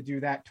time to do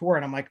that tour.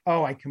 And I'm like,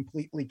 oh, I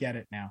completely get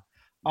it now.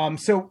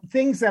 So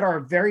things that are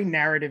very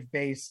narrative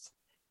based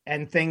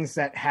and things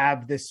that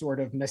have this sort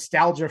of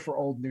nostalgia for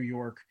old New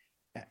York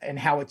and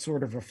how it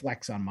sort of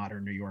reflects on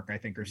modern New York, I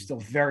think are still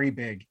very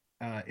big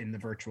in the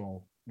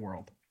virtual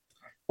world.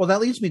 Well, that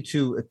leads me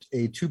to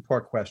a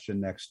two-part question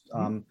next.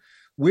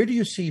 Where do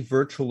you see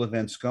virtual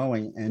events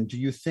going? And do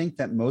you think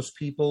that most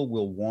people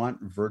will want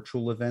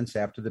virtual events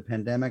after the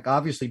pandemic?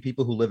 Obviously,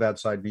 people who live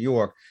outside New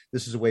York,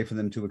 this is a way for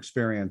them to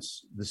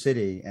experience the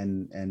city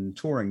and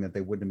touring that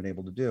they wouldn't have been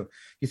able to do. Do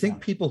you think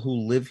people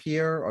who live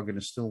here are going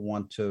to still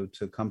want to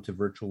come to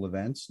virtual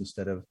events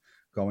instead of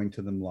going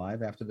to them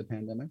live after the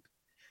pandemic?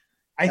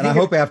 I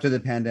hope after the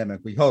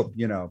pandemic, we hope,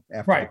 after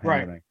the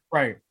pandemic.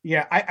 Right.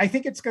 Yeah. I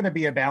think it's going to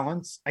be a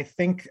balance. I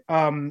think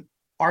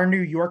our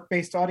New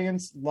York-based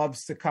audience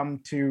loves to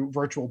come to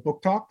virtual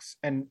book talks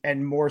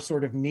and more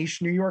sort of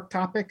niche New York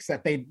topics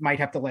that they might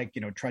have to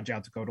trudge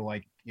out to go to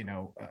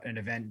an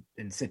event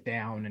and sit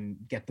down and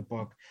get the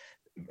book.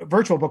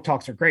 Virtual book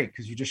talks are great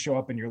because you just show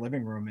up in your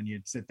living room and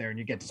you sit there and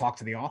you get to talk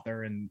to the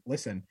author and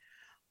listen.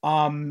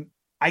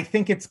 I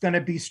think it's going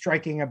to be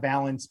striking a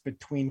balance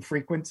between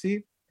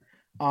frequency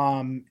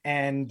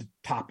and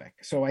topic.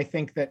 So I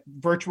think that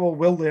virtual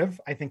will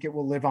live. I think it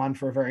will live on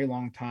for a very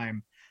long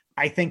time.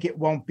 I think it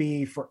won't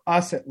be, for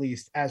us at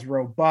least, as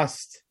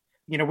robust.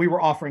 We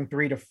were offering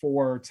 3 to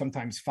 4,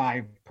 sometimes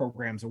 5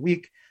 programs a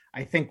week.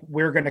 I think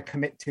we're going to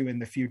commit to in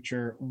the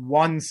future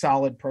 1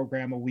 solid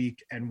program a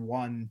week and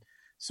 1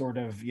 sort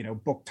of,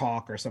 book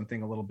talk or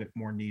something a little bit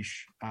more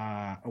niche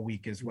a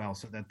week as well,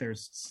 so that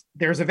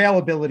there's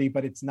availability,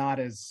 but it's not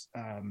as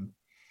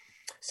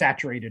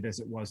saturated as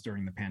it was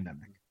during the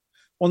pandemic.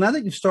 Well, now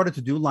that you've started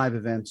to do live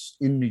events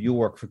in New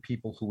York for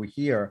people who are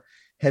here,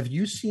 have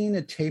you seen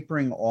a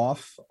tapering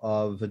off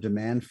of the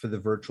demand for the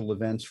virtual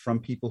events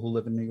from people who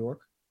live in New York?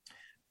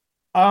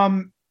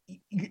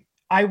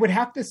 I would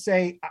have to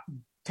say,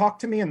 talk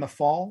to me in the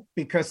fall,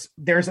 because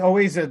there's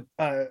always a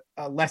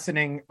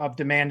lessening of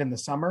demand in the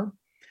summer.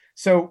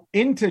 So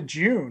into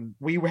June,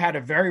 we had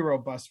a very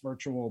robust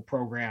virtual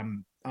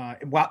program,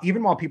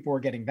 even while people were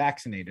getting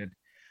vaccinated.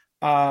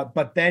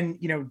 But then,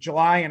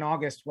 July and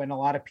August, when a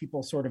lot of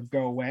people sort of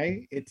go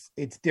away, it's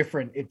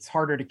different. It's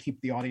harder to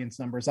keep the audience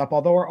numbers up,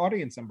 although our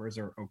audience numbers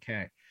are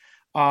okay.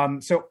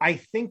 So I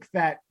think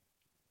that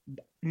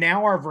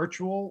now our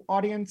virtual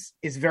audience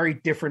is very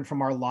different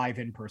from our live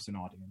in-person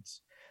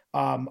audience.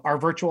 Our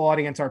virtual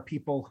audience are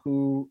people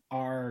who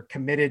are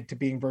committed to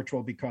being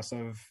virtual because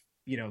of,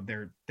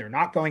 they're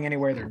not going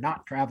anywhere, they're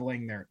not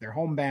traveling, they're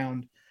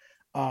homebound.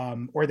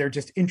 Or they're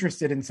just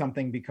interested in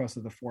something because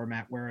of the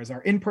format, whereas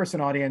our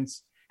in-person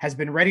audience has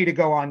been ready to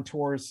go on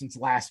tours since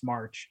last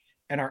March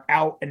and are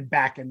out and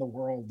back in the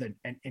world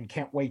and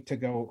can't wait to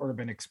go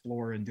urban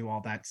explore and do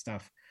all that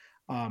stuff.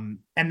 And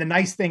the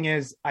nice thing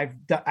is I've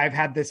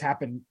had this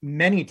happen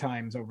many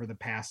times over the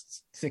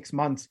past 6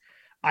 months.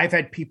 I've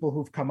had people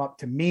who've come up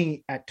to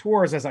me at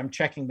tours as I'm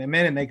checking them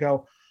in and they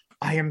go,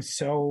 I am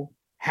so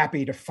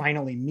happy to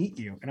finally meet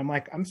you. And I'm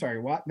like, I'm sorry,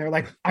 what? And they're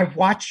like, I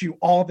watch you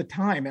all the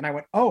time. And I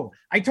went, oh,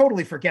 I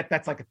totally forget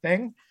that's like a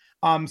thing.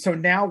 So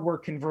now we're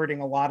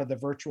converting a lot of the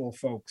virtual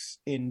folks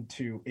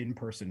into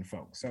in-person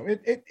folks. So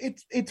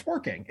it's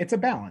working. It's a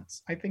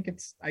balance. I think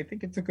it's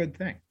a good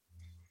thing.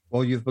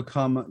 Well, you're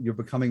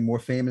becoming more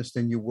famous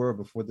than you were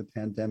before the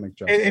pandemic,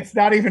 Justin. It's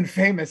not even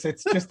famous.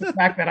 It's just the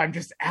fact that I'm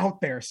just out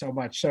there so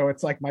much. So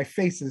it's like my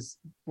face is,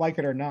 like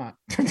it or not,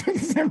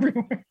 it's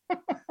everywhere.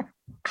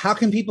 How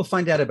can people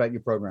find out about your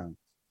program?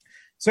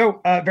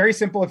 So very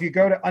simple. If you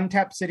go to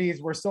Untapped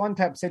Cities, we're still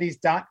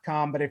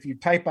untappedcities.com, but if you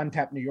type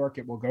Untapped New York,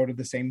 it will go to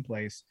the same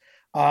place.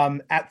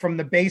 From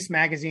the base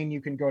magazine,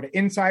 you can go to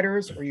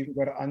Insiders, or you can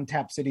go to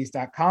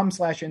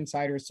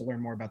untappedcities.com/insiders to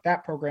learn more about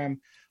that program,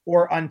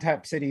 or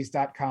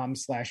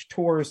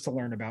untappedcities.com/tours to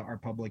learn about our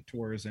public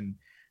tours. And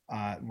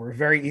we're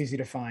very easy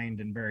to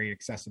find and very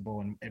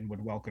accessible, and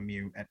would welcome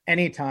you at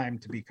any time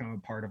to become a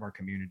part of our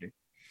community.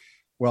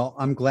 Well,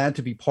 I'm glad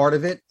to be part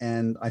of it,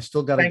 and I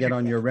still got to get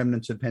on your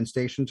Remnants of Penn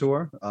Station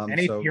tour.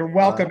 You're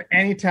welcome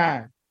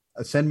anytime.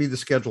 Send me the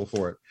schedule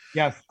for it.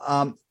 Yes.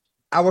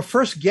 Our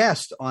first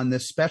guest on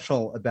this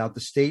special about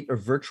the state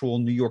of virtual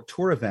New York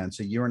tour events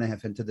a year and a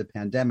half into the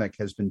pandemic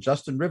has been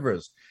Justin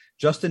Rivers.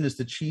 Justin is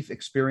the Chief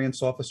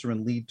Experience Officer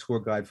and lead tour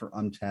guide for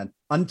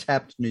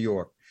Untapped New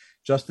York.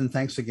 Justin,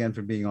 thanks again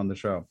for being on the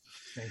show.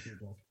 Thank you,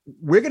 Bill.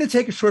 We're going to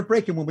take a short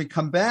break, and when we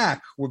come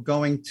back, we're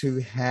going to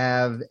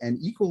have an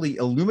equally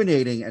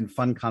illuminating and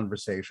fun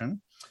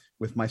conversation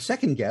with my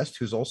second guest,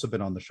 who's also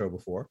been on the show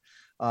before.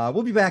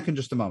 We'll be back in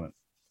just a moment.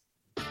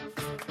 Do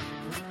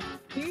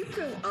you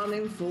feel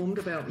uninformed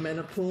about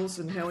menopause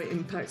and how it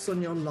impacts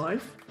on your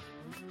life?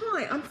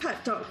 Hi, I'm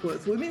Pat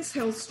Duckworth, women's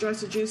health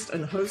strategist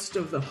and host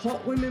of the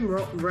Hot Women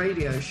Rock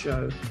radio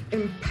show,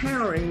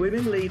 empowering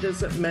women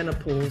leaders at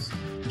menopause.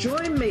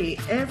 Join me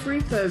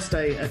every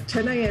Thursday at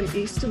 10 a.m.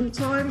 Eastern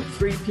Time,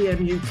 3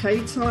 p.m.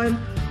 UK time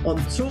on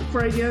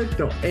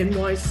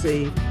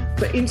talkradio.nyc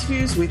for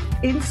interviews with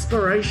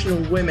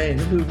inspirational women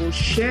who will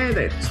share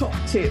their top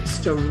tips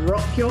to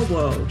rock your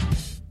world.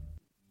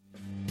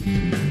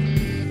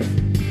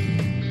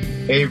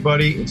 Hey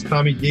everybody, it's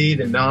Tommy D,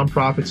 the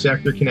Nonprofit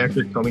Sector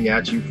Connector, coming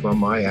at you from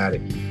my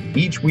attic.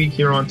 Each week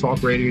here on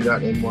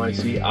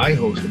talkradio.nyc, I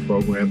host the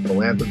program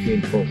Philanthropy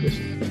in Focus.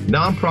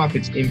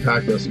 Nonprofits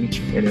impact us each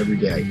and every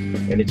day,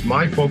 and it's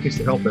my focus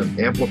to help them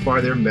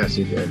amplify their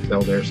message and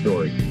tell their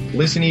story.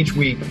 Listen each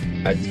week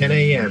at 10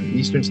 a.m.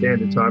 Eastern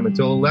Standard Time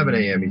until 11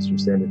 a.m. Eastern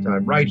Standard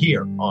Time, right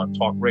here on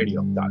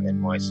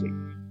talkradio.nyc.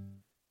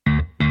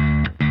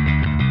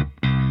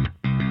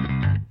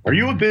 Are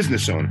you a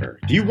business owner?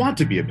 Do you want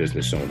to be a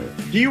business owner?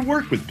 Do you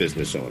work with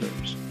business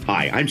owners?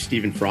 Hi, I'm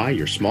Stephen Fry,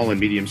 your small and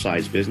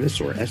medium-sized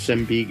business, or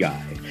SMB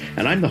guy,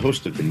 and I'm the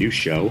host of the new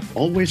show,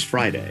 Always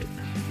Friday.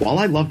 While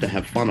I love to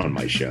have fun on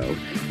my show,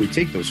 we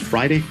take those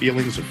Friday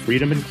feelings of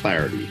freedom and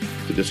clarity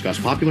to discuss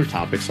popular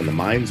topics on the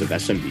minds of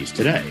SMBs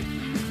today.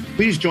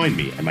 Please join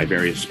me and my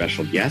various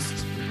special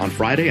guests on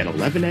Friday at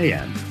 11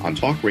 a.m. on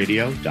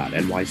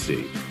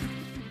talkradio.nyc.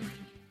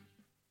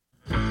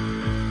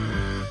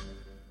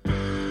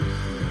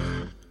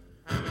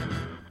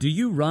 Do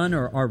you run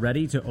or are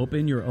ready to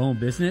open your own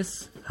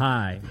business?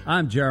 Hi,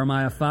 I'm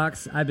Jeremiah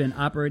Fox. I've been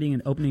operating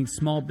and opening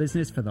small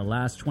business for the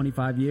last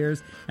 25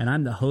 years, and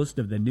I'm the host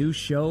of the new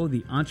show,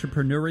 The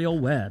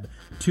Entrepreneurial Web.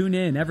 Tune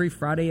in every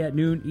Friday at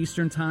noon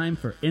Eastern Time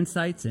for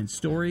insights and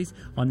stories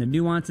on the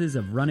nuances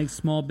of running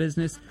small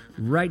business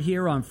right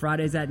here on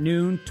Fridays at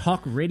noon,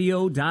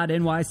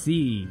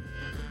 talkradio.nyc.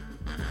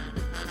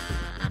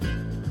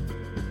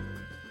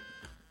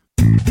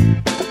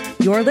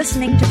 You're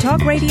listening to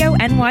Talk Radio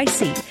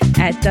NYC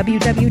at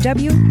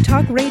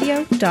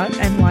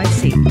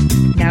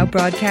www.talkradio.nyc. Now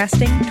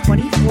broadcasting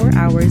 24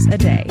 hours a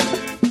day.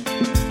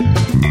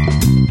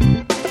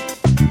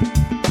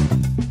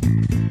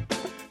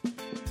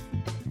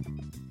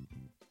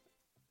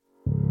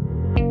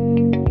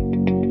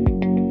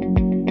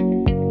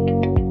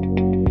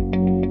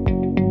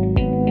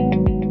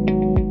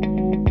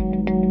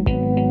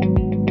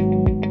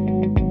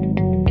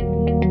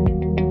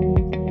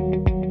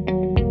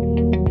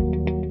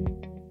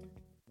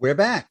 We're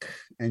back,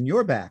 and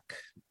you're back.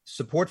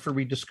 Support for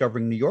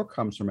Rediscovering New York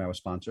comes from our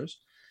sponsors.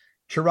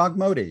 Chirag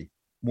Modi,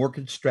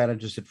 mortgage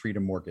strategist at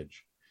Freedom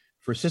Mortgage.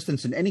 For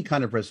assistance in any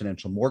kind of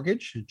residential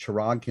mortgage,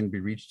 Chirag can be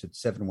reached at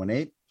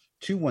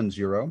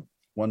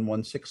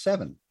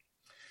 718-210-1167.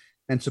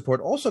 And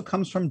support also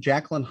comes from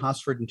Jacqueline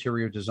Hosford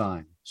Interior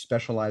Design,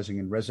 specializing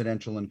in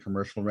residential and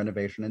commercial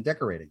renovation and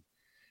decorating.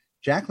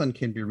 Jacqueline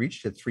can be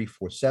reached at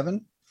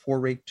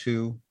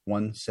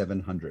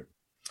 347-482-1700.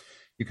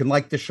 You can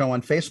like this show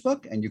on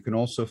Facebook, and you can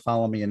also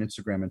follow me on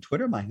Instagram and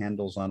Twitter. My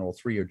handles on all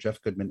three are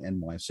Jeff Goodman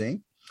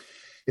NYC.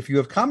 If you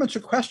have comments or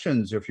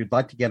questions, or if you'd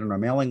like to get on our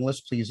mailing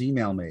list, please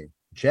email me,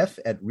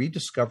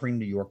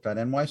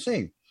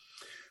 jeff@rediscoveringnewyork.nyc.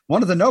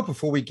 One other note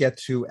before we get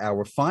to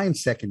our fine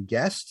second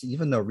guest,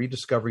 even though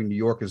Rediscovering New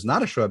York is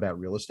not a show about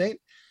real estate,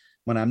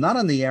 when I'm not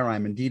on the air,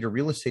 I'm indeed a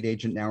real estate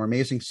agent in our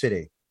amazing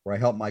city, where I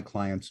help my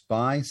clients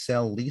buy,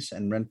 sell, lease,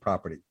 and rent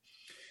property.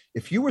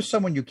 If you or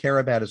someone you care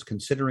about is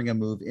considering a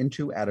move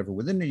into, out of, or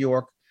within New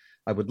York,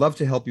 I would love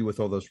to help you with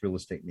all those real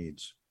estate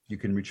needs. You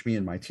can reach me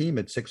and my team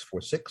at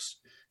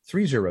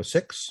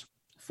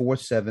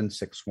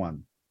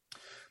 646-306-4761.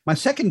 My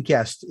second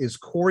guest is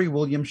Corey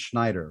Williams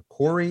Schneider.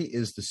 Corey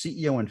is the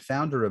CEO and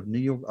founder of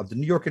the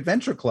New York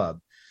Adventure Club,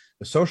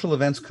 a social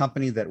events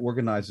company that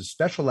organizes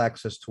special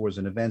access tours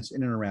and events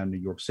in and around New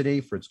York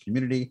City for its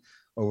community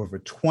of over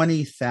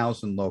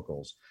 20,000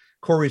 locals.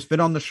 Corey's been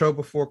on the show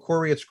before.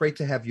 Corey, it's great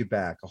to have you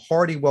back. A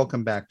hearty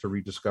welcome back to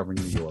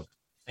Rediscovering New York.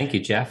 Thank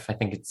you, Jeff. I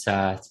think it's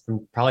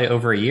been probably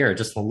over a year,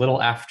 just a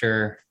little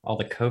after all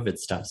the COVID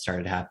stuff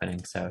started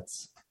happening. So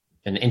it's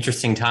been an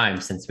interesting time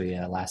since we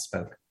last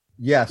spoke.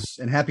 Yes,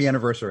 and happy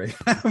anniversary.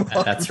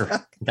 That's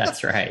right.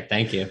 That's right.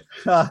 Thank you.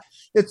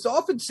 It's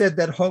often said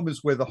that home is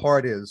where the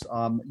heart is.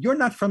 You're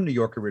not from New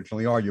York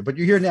originally, are you? But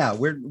you're here now.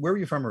 Where are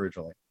you from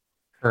originally?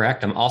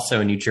 Correct. I'm also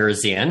a New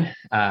Jerseyan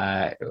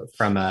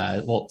from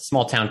a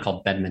small town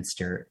called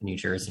Bedminster, New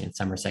Jersey, in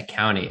Somerset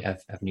County of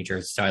New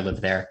Jersey. So I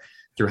lived there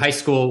through high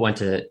school, went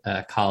to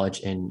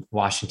college in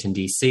Washington,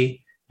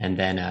 D.C., and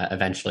then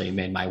eventually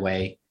made my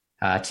way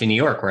to New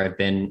York, where I've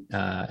been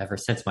ever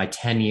since. My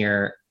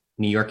 10-year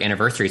New York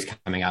anniversary is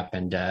coming up.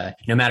 And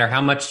no matter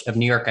how much of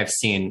New York I've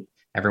seen,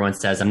 everyone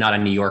says I'm not a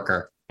New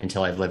Yorker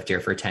until I've lived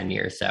here for 10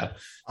 years. So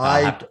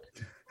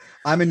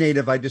I'm a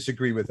native. I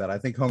disagree with that. I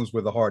think home's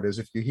where the heart is.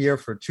 If you're here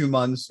for 2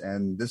 months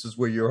and this is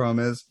where your home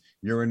is,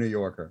 you're a New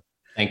Yorker.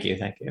 Thank you.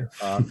 Thank you.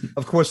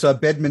 Of course,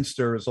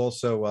 Bedminster has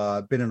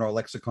also been in our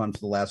lexicon for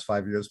the last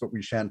 5 years, but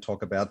we shan't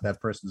talk about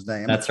that person's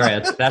name. That's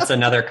right. That's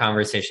another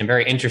conversation.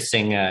 Very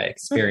interesting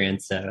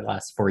experience.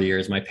 Last 4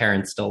 years, my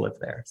parents still live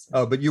there. So.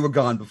 Oh, but you were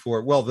gone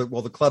before. Well,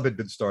 the club had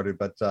been started,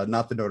 but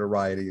not the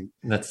notoriety.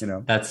 That's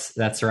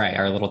right.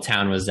 Our little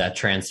town was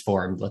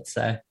transformed. Let's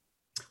say.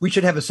 We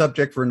should have a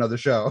subject for another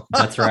show.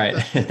 That's right.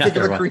 Think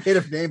of a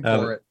creative name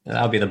for it.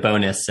 That'll be the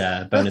bonus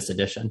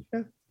edition.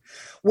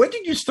 When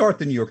did you start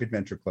the New York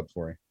Adventure Club,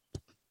 Corey?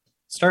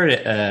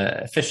 Started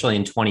officially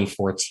in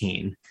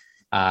 2014.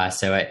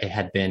 So it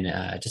had been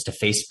just a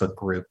Facebook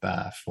group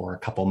for a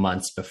couple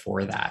months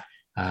before that.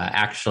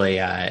 Actually,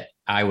 I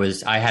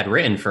had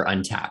written for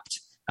Untapped.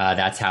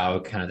 That's how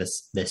kind of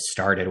this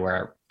started,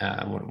 where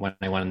when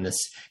I went on this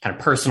kind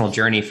of personal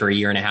journey for a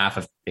year and a half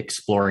of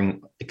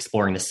exploring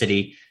the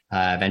city,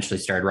 eventually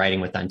started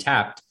writing with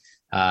Untapped.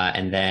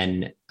 And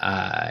then,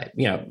 I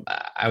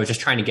was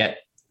just trying to get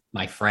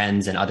my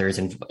friends and others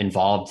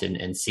involved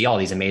and see all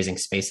these amazing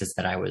spaces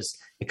that I was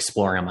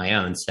exploring on my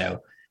own. So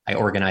I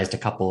organized a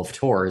couple of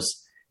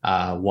tours,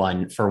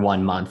 one for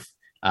 1 month,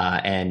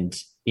 and,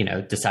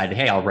 decided,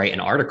 hey, I'll write an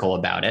article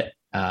about it,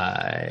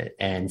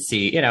 and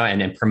see,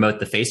 and then promote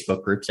the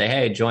Facebook group, say,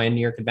 hey, join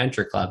New York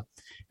Adventure Club.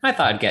 And I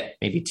thought I'd get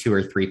maybe 2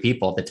 or 3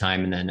 people at the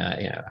time. And then,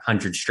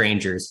 100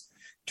 strangers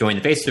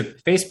joined the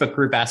Facebook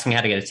group asking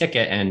how to get a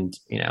ticket. And,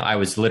 I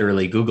was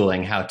literally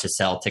Googling how to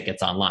sell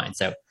tickets online.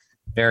 So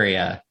very,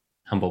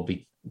 humble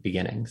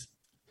beginnings.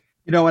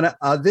 And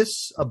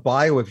this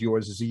bio of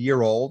yours is a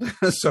year old,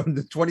 so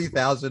the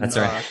 20,000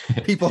 right.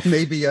 People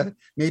may be an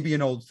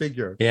old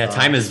figure. Yeah,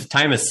 time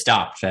has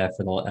stopped for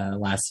the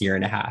last year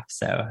and a half,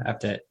 so I have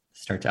to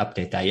start to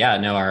update that. Yeah,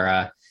 no,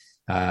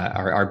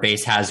 our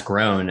base has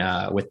grown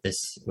with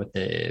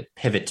the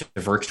pivot to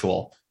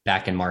virtual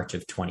back in March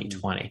of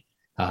 2020,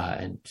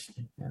 and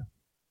yeah.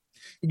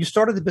 You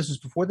started the business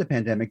before the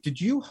pandemic. Did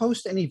you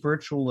host any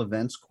virtual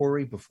events,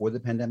 Corey, before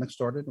the pandemic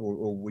started,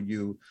 or were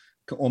you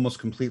almost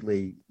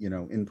completely,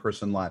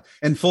 in-person live?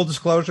 And full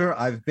disclosure,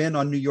 I've been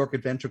on New York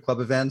Adventure Club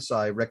events.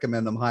 I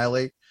recommend them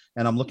highly,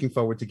 and I'm looking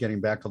forward to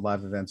getting back to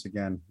live events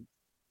again.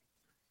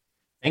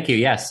 Thank you.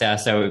 Yes.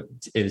 So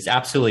it was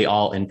absolutely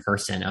all in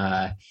person.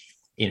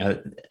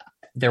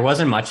 There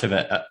wasn't much of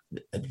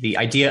the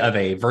idea of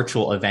a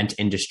virtual event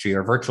industry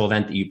or virtual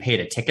event that you paid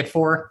a ticket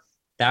for.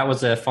 That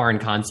was a foreign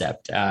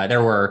concept.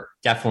 There were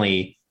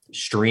definitely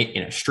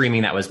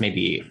streaming that was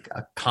maybe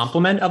a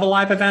complement of a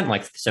live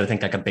event. So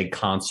think like a big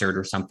concert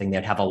or something,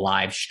 they'd have a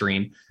live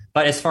stream.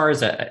 But as far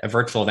as a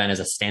virtual event as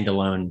a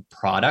standalone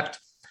product,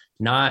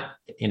 not,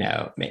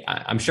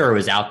 I'm sure it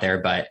was out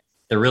there, but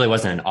there really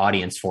wasn't an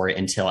audience for it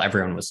until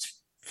everyone was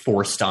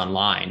forced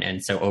online.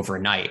 And so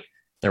overnight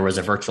there was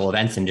a virtual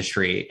events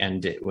industry,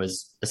 and it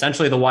was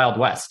essentially the Wild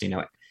West,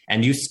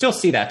 and you still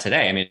see that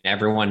today. I mean,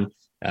 everyone,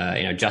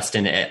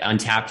 Justin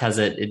Untapped has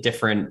a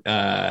different,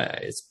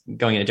 it's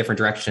going in a different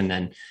direction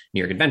than New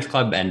York Adventure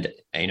Club, and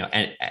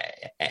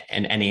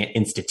any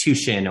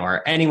institution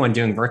or anyone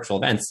doing virtual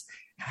events,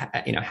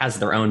 has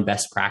their own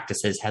best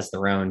practices, has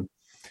their own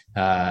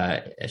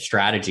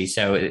strategy.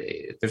 So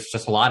there's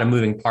just a lot of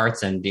moving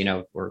parts, and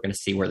we're going to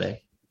see where the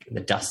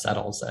dust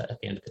settles at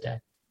the end of the day.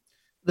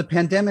 The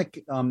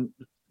pandemic,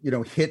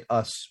 hit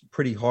us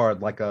pretty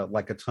hard, like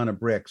a ton of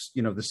bricks.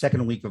 The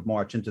second week of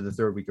March into the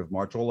third week of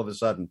March, all of a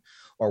sudden,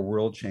 our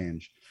world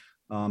changed.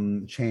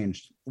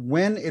 changed.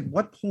 At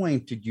what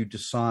point did you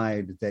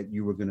decide that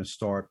you were going to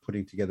start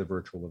putting together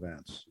virtual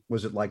events?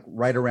 Was it like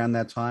right around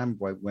that time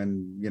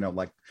when,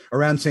 like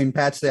around St.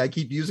 Pat's Day? I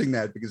keep using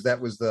that because that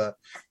was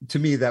to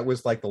me, that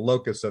was like the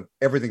locus of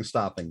everything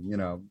stopping,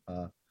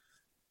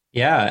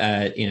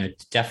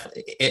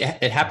 Definitely.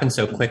 It happened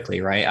so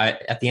quickly, right?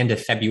 At the end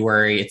of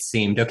February, it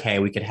seemed, okay,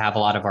 we could have a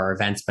lot of our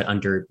events, but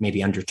under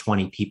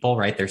 20 people,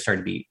 right? There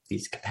started to be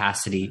these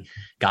capacity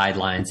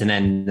guidelines. And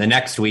then the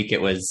next week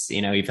it was,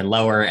 even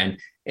lower. And,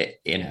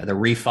 the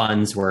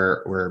refunds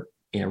were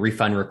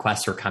refund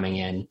requests were coming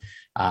in.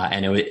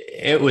 And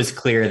it was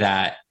clear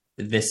that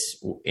this,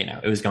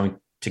 it was going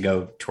to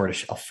go toward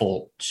a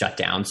full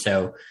shutdown.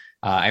 So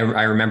I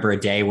remember a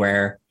day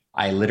where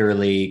I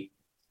literally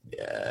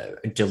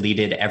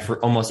deleted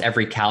almost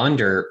every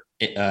calendar,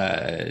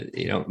 event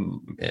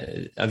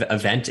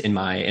in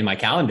my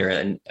calendar,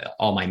 and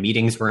all my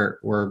meetings were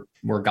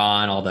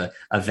gone. All the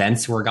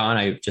events were gone.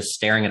 I was just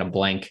staring at a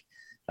blank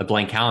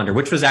calendar,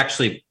 which was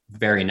actually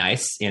very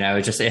nice. It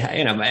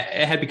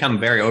had become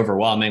very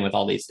overwhelming with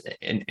all these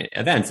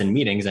events and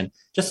meetings, and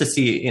just to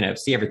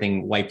see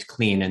everything wiped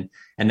clean. And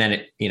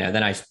then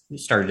then I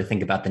started to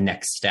think about the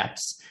next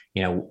steps.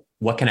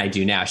 What can I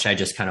do now? Should I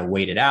just kind of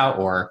wait it out,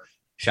 or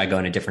should I go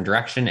in a different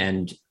direction?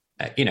 And,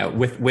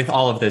 with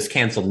all of those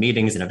canceled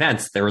meetings and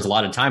events, there was a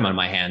lot of time on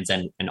my hands,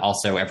 and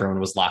also everyone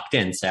was locked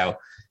in. So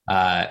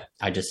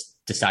I just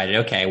decided,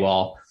 okay,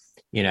 well,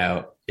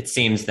 it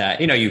seems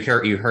that,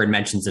 you heard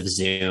mentions of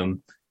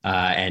Zoom,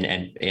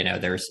 and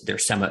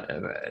there's some,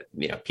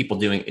 people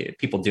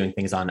doing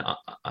things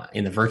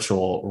in the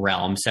virtual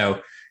realm.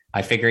 So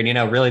I figured,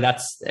 really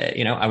that's,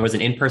 I was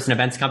an in-person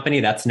events company.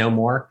 That's no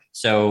more.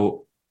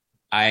 So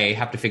I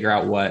have to figure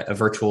out what a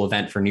virtual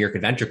event for New York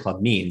Adventure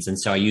Club means. And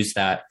so I used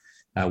that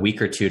a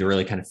week or two to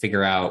really kind of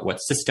figure out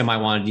what system I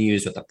wanted to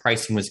use, what the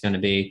pricing was going to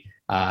be.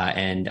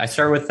 And I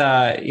started with,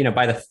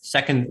 by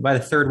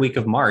the third week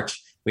of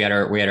March, we had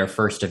our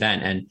first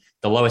event, and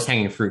the lowest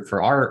hanging fruit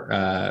for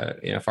our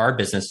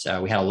business,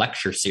 we had a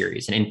lecture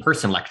series, an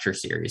in-person lecture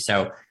series.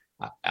 So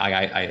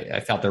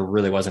I felt there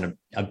really wasn't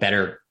a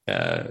better,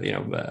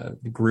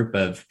 group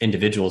of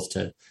individuals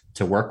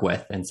to work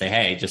with and say,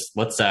 hey, just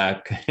let's,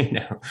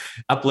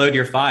 upload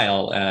your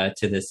file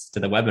to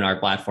the webinar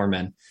platform,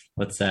 and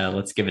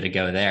let's give it a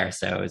go there.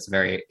 So it's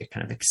very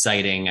kind of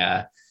exciting,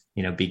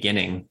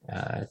 beginning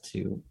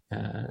to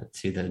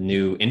the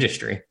new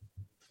industry.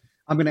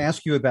 I'm going to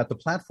ask you about the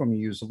platform you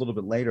use a little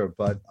bit later,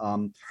 but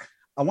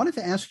I wanted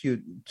to ask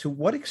you, to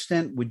what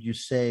extent would you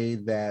say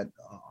that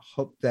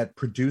that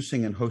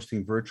producing and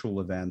hosting virtual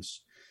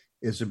events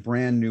is a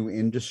brand new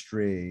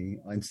industry,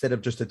 instead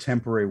of just a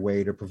temporary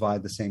way to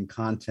provide the same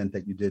content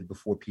that you did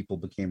before people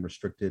became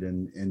restricted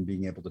in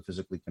being able to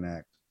physically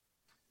connect?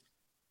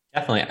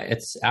 Definitely.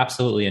 It's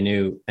absolutely a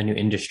new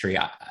industry.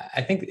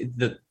 I think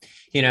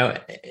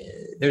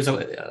there's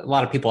a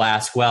lot of people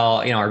ask,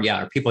 well,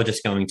 are people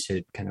just going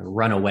to kind of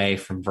run away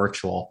from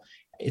virtual?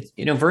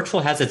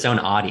 Virtual has its own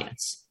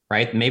audience,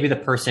 right? Maybe the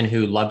person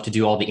who loved to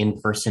do all the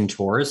in-person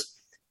tours,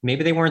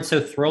 maybe they weren't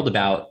so thrilled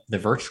about the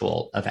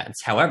virtual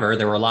events. However,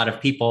 there were a lot of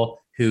people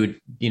who,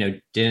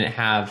 didn't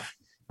have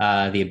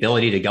the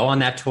ability to go on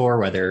that tour,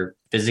 whether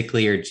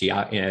physically or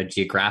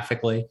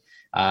geographically,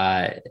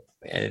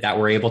 that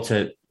were able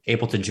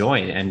to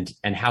join.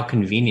 And how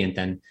convenient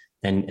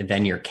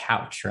than your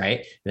couch,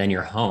 right? Than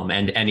your home.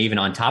 And even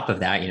on top of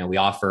that, we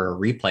offer a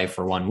replay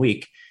for 1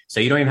 week, so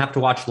you don't even have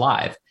to watch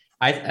live.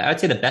 I'd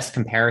say the best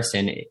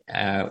comparison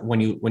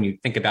when you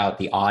think about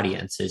the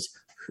audience is,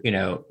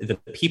 the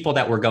people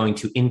that were going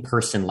to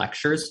in-person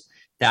lectures.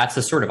 That's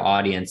the sort of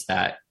audience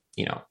that,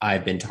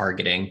 I've been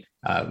targeting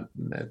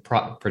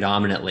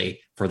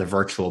predominantly for the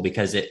virtual,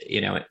 because it,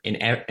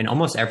 in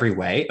almost every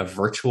way, a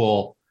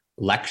virtual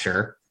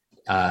lecture,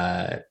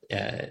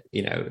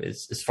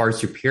 is far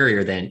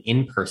superior than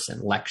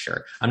in-person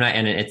lecture.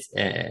 And it's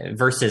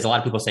versus a lot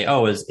of people say,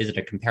 oh, is it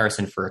a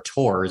comparison for a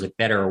tour? Is it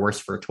better or worse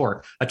for a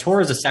tour? A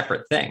tour is a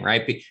separate thing,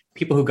 right?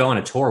 People who go on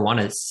a tour want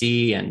to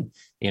see and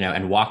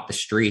walk the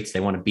streets. They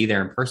want to be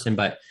there in person.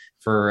 But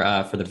for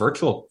these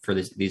virtual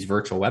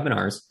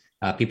webinars,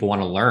 people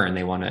want to learn.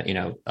 They want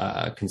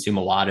to, consume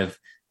a lot of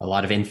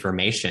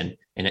information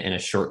in a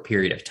short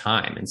period of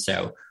time. And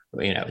so,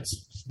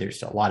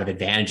 there's a lot of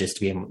advantages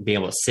to be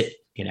able to sit,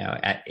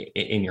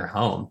 in your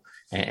home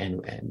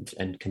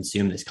and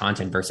consume this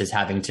content versus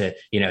having to,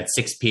 at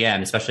 6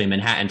 p.m., especially in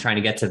Manhattan, trying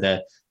to get to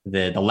the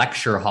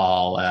lecture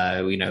hall,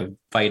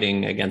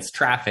 fighting against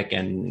traffic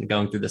and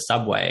going through the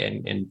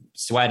subway and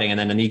sweating. And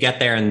then you get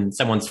there and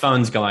someone's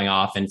phone's going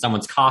off and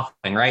someone's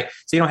coughing, right?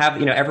 So you don't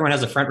have, everyone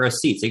has a front row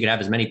seat, so you can have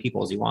as many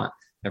people as you want.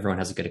 Everyone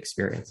has a good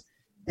experience.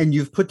 And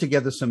you've put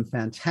together some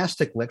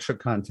fantastic lecture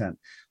content.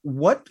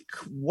 What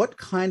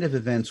kind of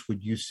events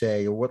would you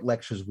say, or what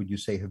lectures would you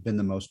say have been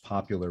the most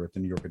popular at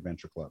the New York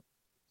Adventure Club?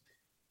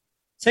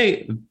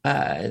 Say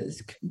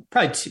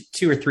probably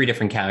two or three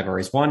different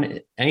categories.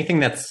 One, anything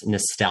that's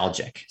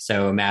nostalgic.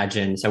 So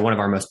one of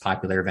our most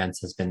popular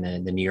events has been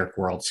the New York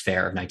World's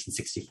Fair of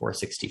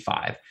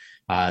 1964-65.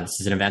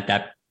 This is an event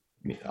that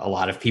a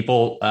lot of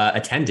people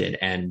attended,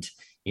 and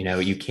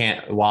you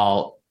can't,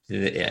 while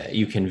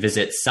you can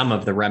visit some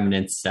of the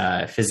remnants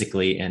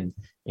physically in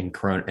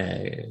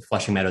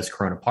Flushing Meadows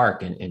Corona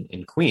Park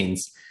in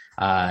Queens,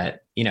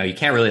 you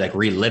can't really like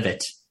relive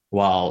it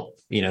while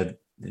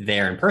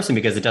there in person,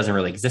 because it doesn't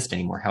really exist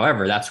anymore.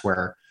 However, that's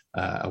where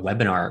a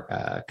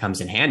webinar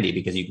comes in handy,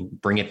 because you can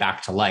bring it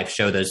back to life,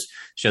 show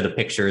the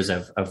pictures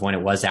of when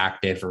it was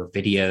active, or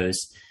videos,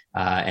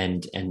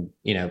 and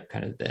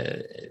kind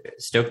of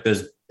stoke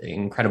those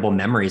incredible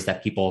memories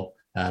that people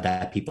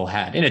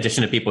had, in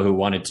addition to people who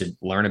wanted to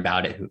learn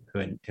about it, who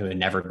had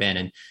never been.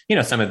 And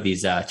some of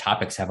these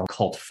topics have a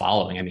cult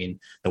following. I mean,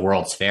 the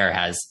World's Fair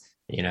has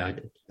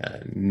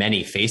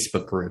many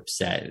Facebook groups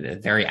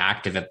that very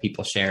active, of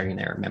people sharing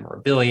their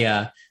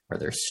memorabilia or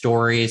their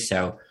stories.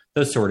 So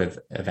those sort of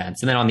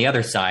events. And then on the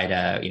other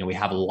side, we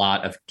have a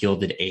lot of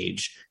Gilded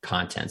Age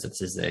content. So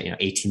this is the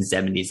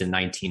 1870s and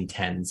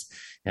 1910s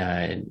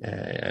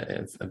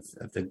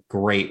of the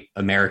great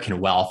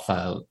American wealth,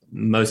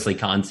 mostly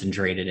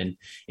concentrated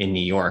in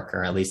New York,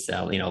 or at least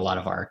a lot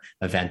of our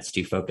events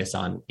do focus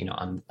on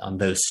on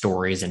those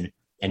stories and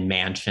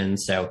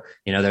mansions. So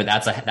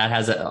that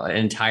has an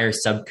entire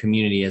sub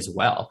community as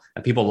well.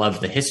 People love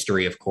the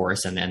history, of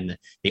course, and then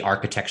the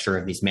architecture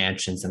of these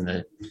mansions and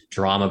the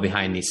drama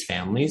behind these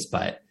families.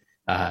 But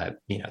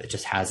it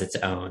just has its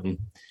own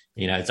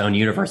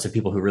universe of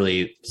people who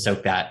really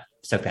soak that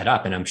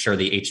up. And I'm sure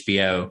the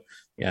HBO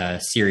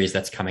series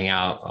that's coming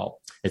out,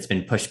 well, it's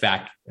been pushed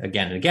back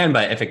again and again,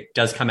 but if it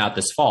does come out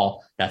this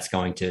fall, that's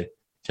going to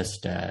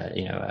just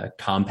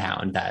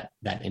compound that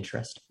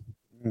interest.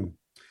 Mm.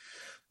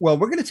 Well,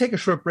 we're going to take a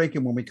short break,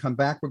 and when we come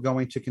back, we're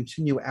going to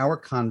continue our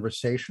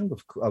conversation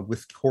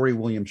with Corey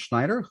Williams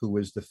Schneider, who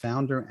is the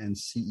founder and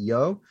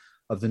CEO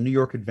of the New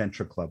York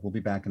Adventure Club. We'll be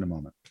back in a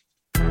moment.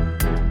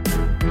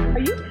 Are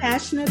you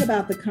passionate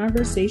about the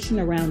conversation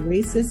around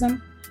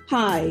racism?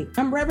 Hi,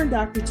 I'm Reverend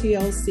Dr.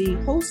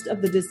 TLC, host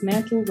of the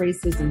Dismantle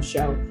Racism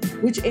Show,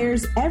 which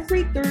airs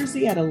every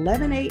Thursday at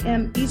 11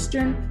 a.m.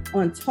 Eastern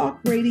on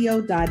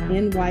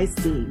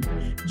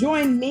talkradio.nyc.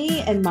 Join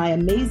me and my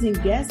amazing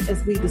guests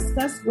as we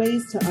discuss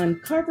ways to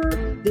uncover,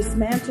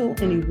 dismantle,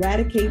 and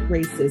eradicate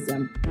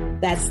racism.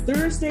 That's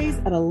Thursdays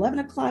at 11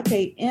 o'clock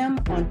a.m.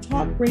 on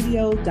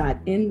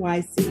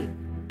talkradio.nyc.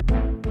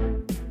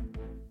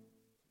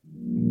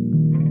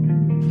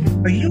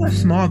 Are you a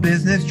small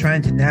business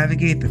trying to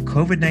navigate the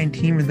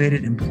COVID-19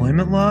 related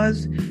employment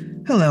laws?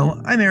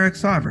 Hello, I'm Eric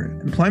Sauver,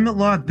 employment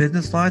law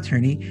business law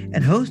attorney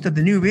and host of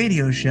the new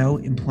radio show,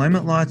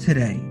 Employment Law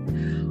Today.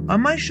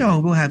 On my show,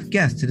 we'll have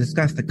guests to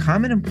discuss the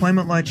common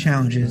employment law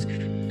challenges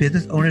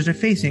business owners are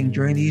facing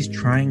during these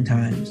trying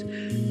times.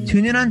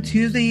 Tune in on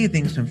Tuesday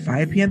evenings from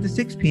 5 p.m. to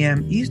 6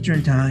 p.m.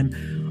 Eastern Time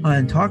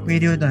on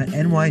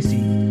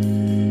talkradio.nyc.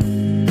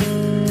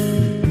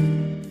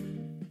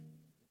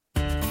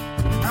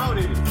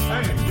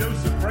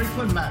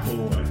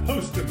 McElroy,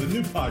 host of the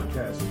new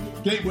podcast,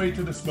 Gateway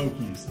to the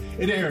Smokies.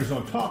 It airs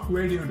on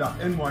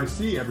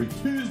talkradio.nyc every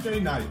Tuesday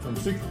night from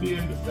 6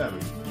 p.m. to 7.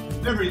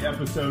 Every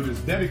episode is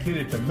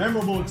dedicated to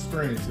memorable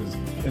experiences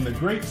in the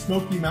Great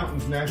Smoky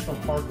Mountains National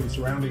Park and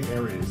surrounding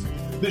areas.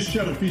 This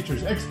show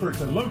features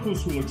experts and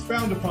locals who will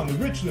expound upon the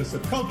richness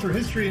of culture,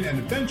 history, and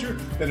adventure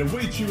that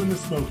awaits you in the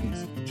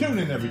Smokies. Tune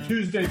in every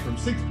Tuesday from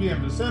 6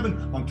 p.m. to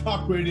 7 on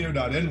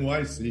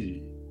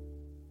talkradio.nyc.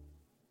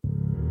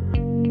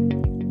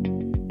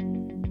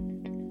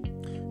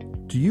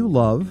 Do you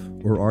love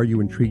or are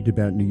you intrigued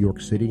about New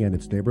York City and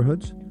its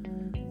neighborhoods?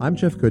 I'm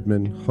Jeff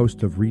Goodman,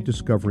 host of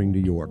Rediscovering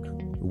New York,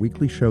 a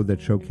weekly show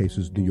that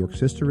showcases New York's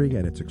history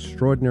and its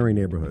extraordinary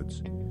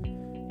neighborhoods.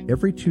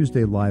 Every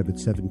Tuesday live at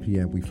 7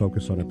 p.m., we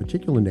focus on a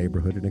particular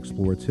neighborhood and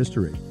explore its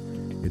history,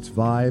 its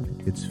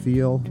vibe, its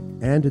feel,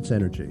 and its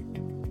energy.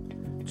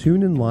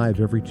 Tune in live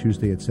every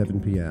Tuesday at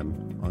 7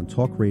 p.m. on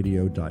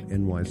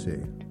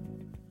talkradio.nyc.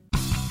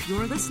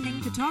 You're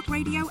listening to Talk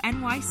Radio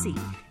NYC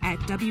at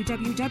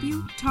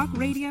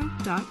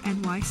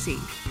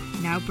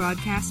www.talkradio.nyc. Now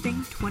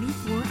broadcasting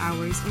 24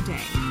 hours a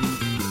day.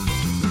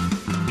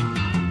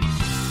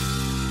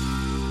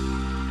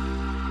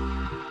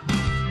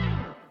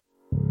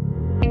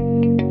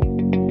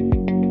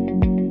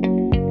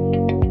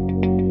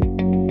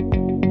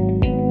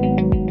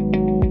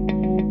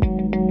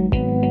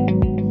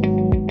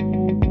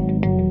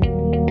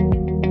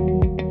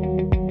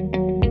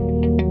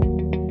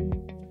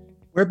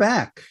 We're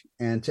back,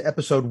 and to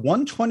episode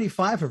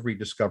 125 of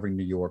Rediscovering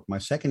New York, my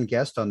second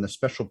guest on the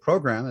special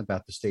program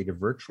about the state of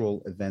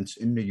virtual events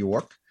in New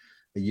York,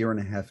 a year and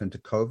a half into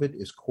COVID,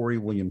 is Corey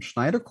Williams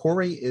Schneider.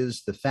 Corey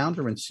is the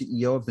founder and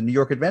CEO of the New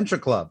York Adventure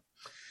Club.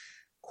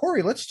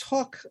 Corey, let's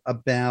talk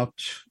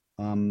about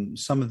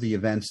some of the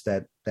events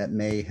that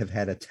may have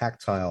had a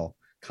tactile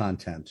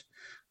content.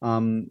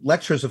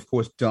 Lectures, of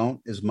course,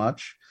 don't as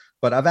much,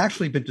 but I've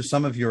actually been to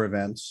some of your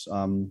events,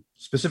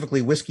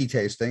 specifically whiskey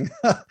tasting.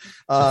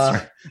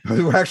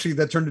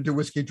 That turned into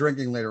whiskey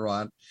drinking later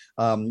on.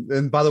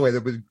 And by the way,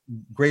 there were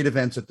great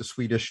events at the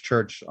Swedish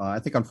Church, I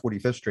think on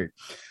 45th Street.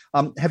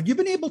 Have you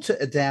been able to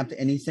adapt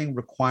anything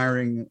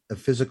requiring a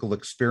physical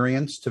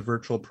experience to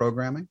virtual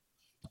programming,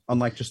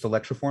 unlike just a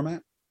lecture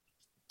format?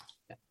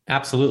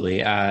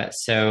 Absolutely.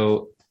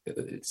 So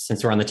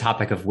since we're on the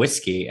topic of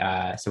whiskey,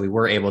 so we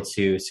were able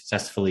to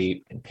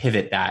successfully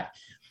pivot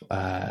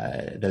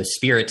those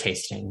spirit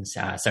tastings.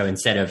 So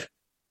instead of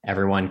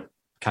everyone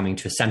coming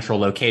to a central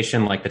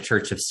location like the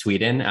Church of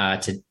Sweden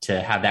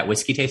to have that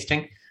whiskey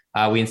tasting,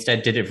 we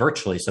instead did it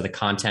virtually. So the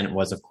content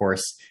was, of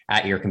course,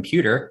 at your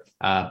computer,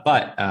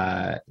 but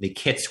the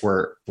kits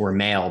were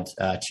mailed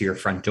to your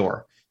front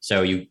door.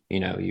 So you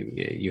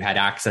had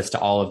access to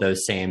all of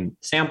those same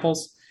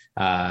samples.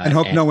 And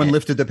hope no one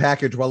lifted the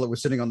package while it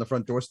was sitting on the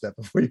front doorstep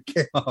before you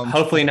came home.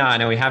 Hopefully not.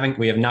 No, we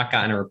have not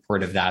gotten a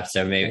report of that.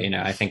 So maybe,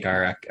 I think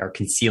our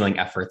concealing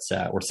efforts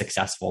were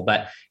successful.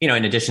 But, in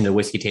addition to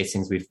whiskey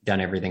tastings, we've done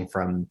everything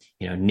from,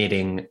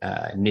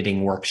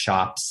 knitting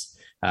workshops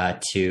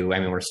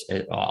we're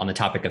on the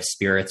topic of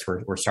spirits.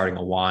 We're starting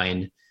a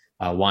wine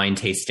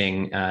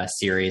tasting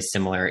series,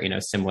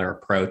 similar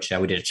approach.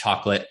 We did a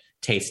chocolate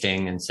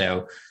tasting. And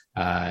so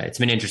it's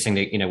been interesting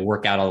to,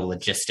 work out all the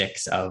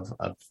logistics of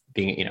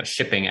being,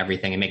 shipping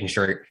everything and making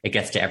sure it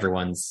gets to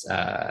everyone's,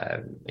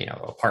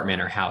 apartment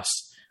or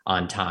house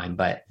on time.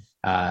 But,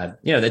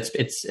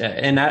 it's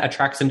and that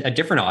attracts a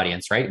different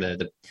audience, right?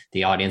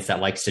 The audience that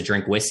likes to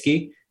drink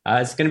whiskey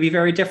is going to be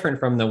very different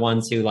from the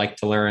ones who like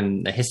to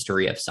learn the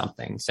history of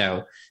something.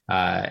 So,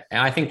 and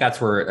I think that's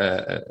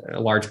where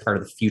a large part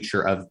of the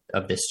future of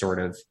this sort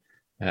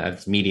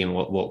of medium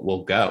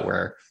will go,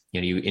 where,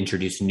 you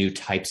introduce new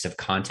types of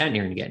content, and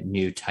you're going to get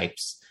new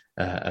types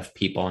of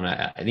people.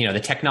 And,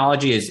 the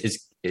technology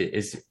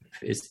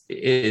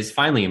is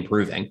finally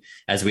improving.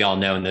 As we all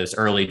know, in those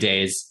early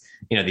days,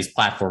 these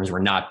platforms were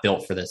not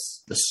built for the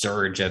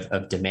surge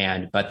of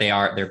demand, but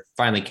they're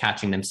finally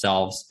catching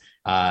themselves.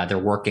 They're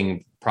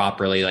working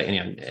properly.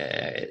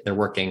 They're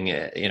working,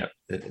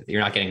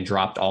 you're not getting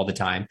dropped all the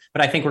time,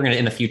 but I think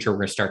in the future, we're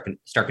going to start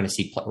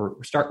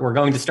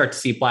to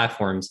see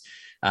platforms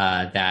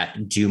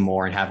that do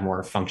more and have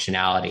more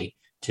functionality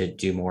to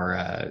do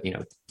more,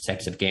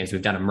 types of games.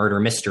 We've done a murder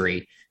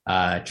mystery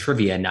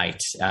trivia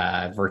night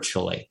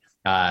virtually.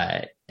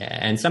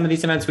 And some of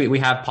these events we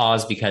have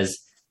paused because,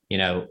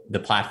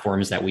 the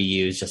platforms that we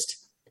use just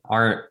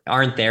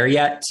aren't there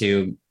yet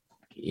to,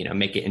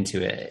 make it into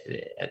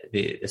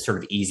the sort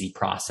of easy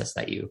process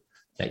that you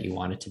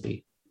want it to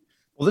be.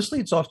 Well, this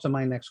leads off to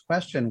my next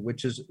question,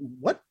 which is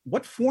what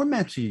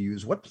format do you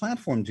use? What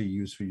platform do you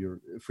use for your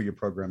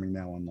programming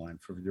now online,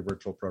 for your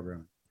virtual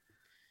programming?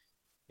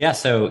 Yeah.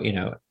 So,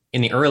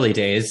 in the early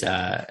days,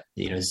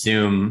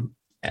 Zoom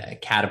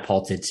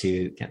catapulted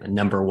to kind of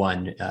number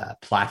one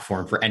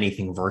platform for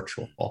anything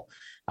virtual.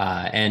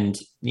 And,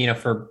 when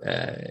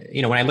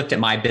I looked at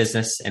my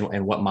business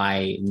and what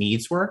my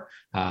needs were,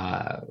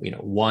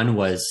 one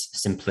was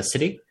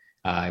simplicity.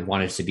 I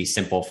wanted it to be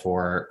simple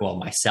for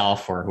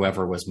myself or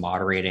whoever was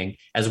moderating,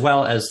 as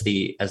well as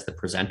the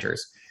presenters.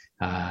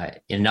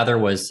 Another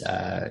was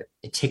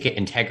ticket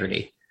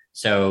integrity.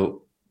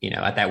 So,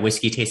 at that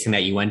whiskey tasting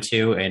that you went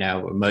to,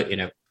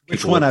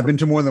 which one? I've been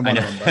to more than one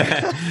of them.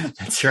 But.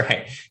 That's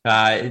right.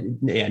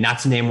 Not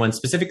to name one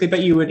specifically,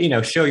 but you would,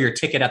 show your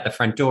ticket at the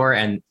front door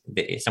and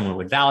someone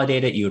would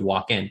validate it. You would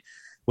walk in.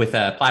 With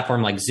a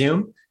platform like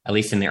Zoom, at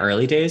least in the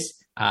early days,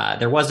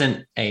 there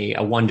wasn't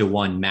a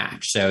one-to-one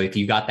match. So if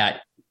you got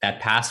that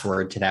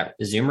password to that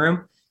Zoom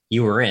room,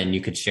 you were in.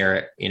 You could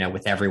share it,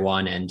 with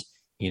everyone, and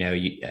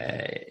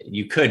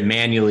you could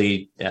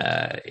manually,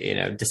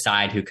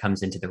 decide who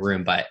comes into the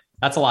room. But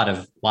that's a lot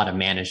of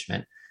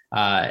management.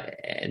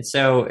 And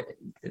so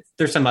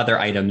there's some other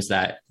items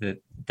that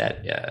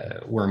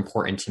were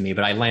important to me,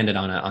 but I landed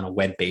on a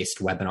web-based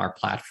webinar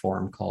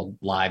platform called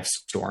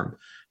Livestorm,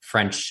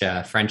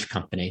 French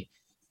company.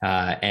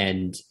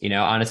 And,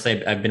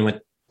 honestly, I've been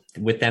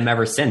with them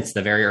ever since.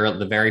 The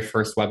very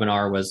first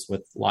webinar was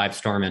with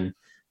Livestorm, and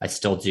I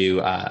still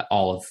do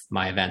all of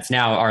my events.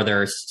 Now, are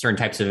there certain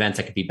types of events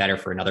that could be better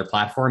for another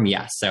platform?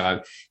 Yes.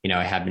 So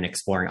I have been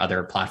exploring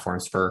other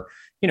platforms for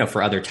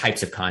other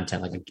types of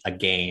content, like a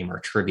game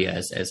or trivia,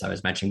 as I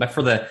was mentioning. But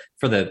for the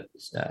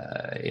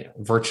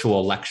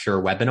virtual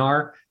lecture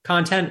webinar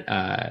content,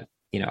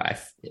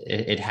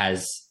 it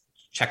has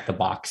checked the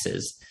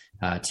boxes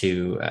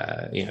to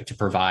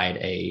provide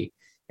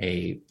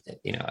a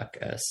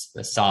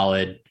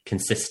solid,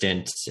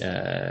 consistent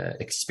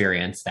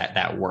experience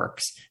that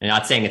works. And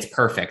not saying it's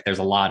perfect. There's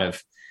a lot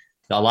of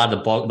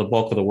the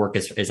bulk of the work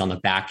is on the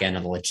back end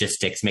of the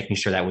logistics, making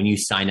sure that when you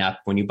sign up,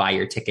 when you buy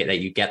your ticket, that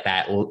you get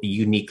that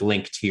unique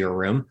link to your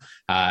room.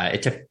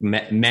 It took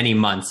many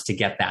months to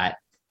get that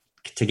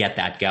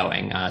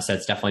going. So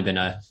it's definitely been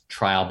a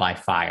trial by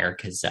fire,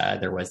 because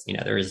there was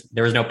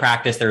no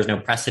practice, there was no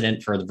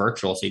precedent for the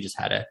virtual. So you just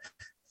had to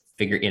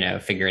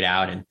figure it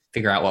out. And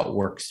figure out what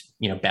works,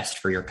 best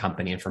for your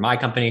company. And for my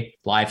company,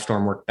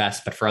 Livestorm worked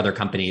best, but for other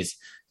companies,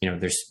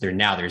 there's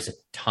a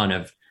ton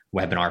of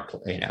webinar,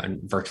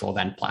 and virtual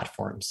event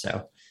platforms.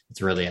 So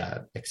it's really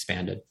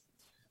expanded.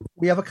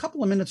 We have a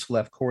couple of minutes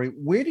left, Corey.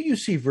 Where do you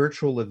see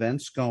virtual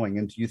events going?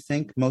 And do you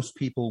think most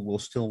people will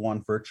still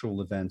want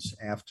virtual events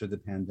after the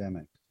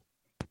pandemic?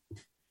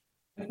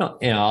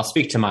 I'll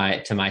speak to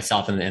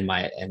myself and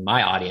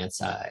my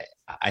audience.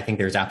 I think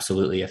there's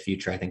absolutely a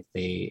future. I think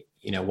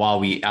while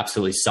we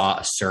absolutely saw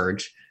a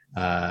surge,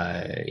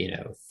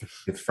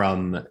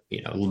 from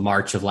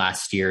March of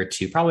last year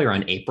to probably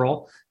around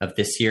April of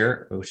this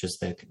year, which is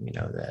the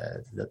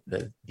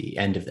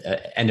end of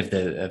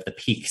the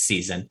peak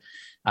season.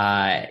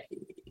 The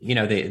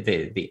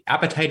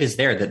appetite is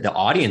there, that the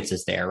audience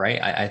is there,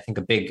 right? I think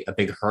a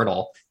big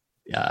hurdle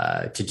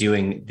to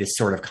doing this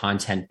sort of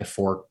content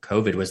before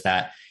COVID was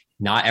that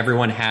not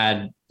everyone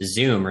had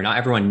Zoom, or not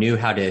everyone knew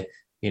how to,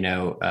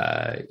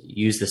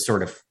 use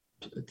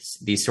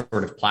these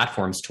sort of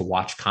platforms to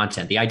watch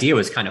content. The idea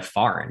was kind of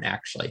foreign,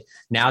 actually.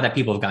 Now that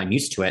people have gotten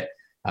used to it,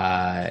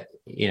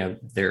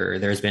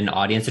 there's been an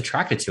audience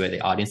attracted to it.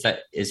 The audience that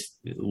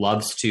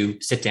loves to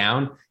sit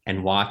down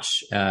and watch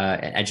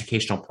an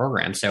educational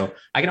program. So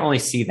I can only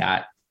see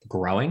that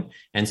growing.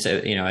 And so,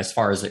 as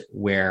far as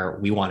where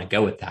we want to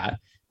go with that,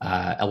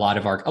 a lot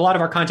of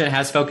our content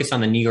has focused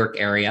on the New York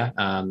area.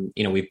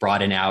 We've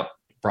broadened out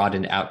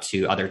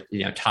to other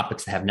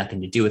topics that have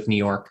nothing to do with New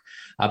York.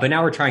 But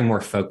now we're trying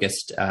more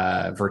focused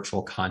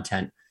virtual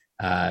content.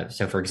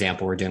 So, for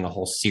example, we're doing a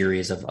whole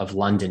series of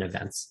London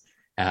events.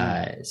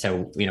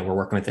 So, we're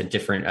working with a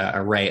different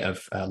array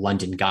of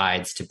London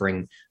guides to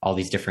bring all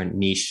these different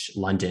niche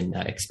London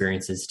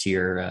experiences to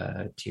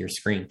your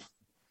screen.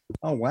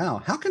 Oh,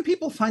 wow. How can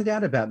people find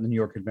out about the New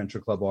York Adventure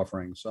Club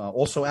offerings?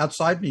 Also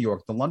outside New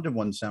York, the London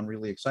ones sound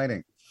really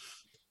exciting.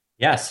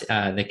 Yes,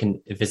 they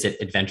can visit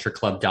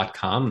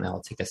adventureclub.com.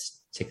 That'll take to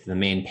the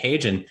main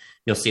page, and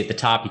you'll see at the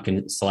top, you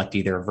can select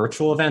either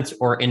virtual events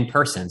or in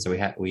person.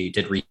 So we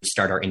did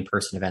restart our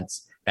in-person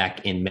events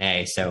back in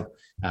May. So,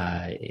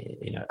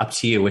 up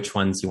to you which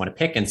ones you want to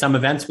pick. And some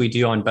events we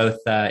do on both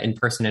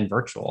in-person and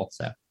virtual.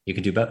 So you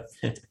can do both.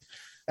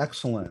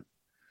 Excellent.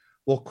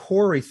 Well,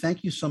 Corey,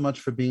 thank you so much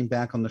for being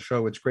back on the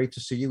show. It's great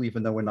to see you,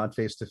 even though we're not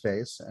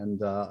face-to-face.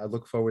 And I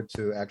look forward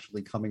to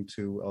actually coming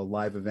to a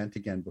live event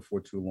again before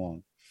too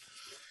long.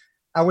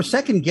 Our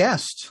second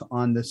guest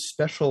on this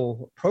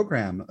special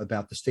program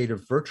about the state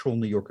of virtual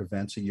New York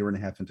events a year and a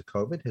half into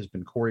COVID has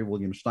been Corey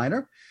William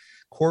Schneider.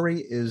 Corey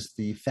is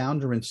the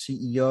founder and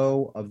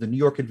CEO of the New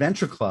York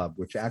Adventure Club,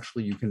 which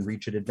actually you can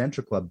reach at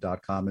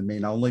adventureclub.com, and may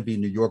not only be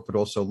New York, but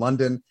also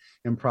London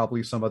and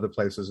probably some other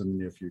places in the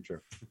near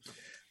future.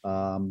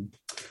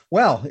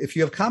 Well, if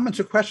you have comments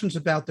or questions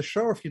about the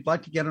show, or if you'd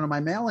like to get on my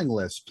mailing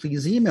list,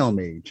 please email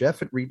me,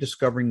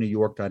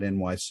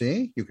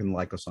 jeff@rediscoveringnewyork.nyc. You can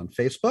like us on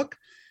Facebook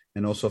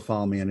and also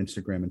follow me on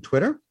Instagram and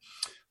Twitter.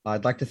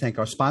 I'd like to thank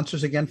our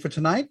sponsors again for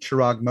tonight,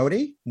 Chirag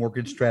Modi,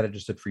 mortgage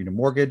strategist at Freedom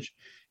Mortgage,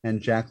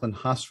 and Jacqueline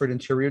Hosford,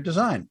 Interior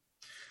Design.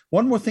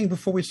 One more thing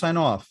before we sign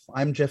off.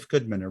 I'm Jeff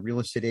Goodman, a real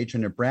estate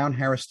agent at Brown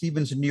Harris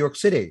Stevens in New York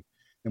City.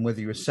 And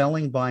whether you're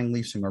selling, buying,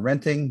 leasing, or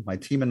renting, my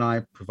team and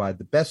I provide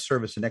the best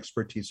service and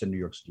expertise in New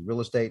York City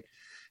real estate.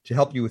 To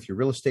help you with your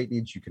real estate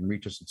needs, you can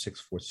reach us at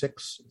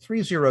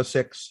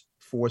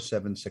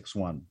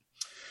 646-306-4761.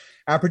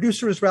 Our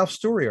producer is Ralph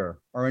Sturier.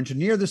 Our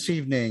engineer this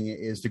evening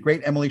is the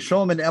great Emily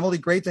Schulman. Emily,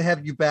 great to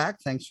have you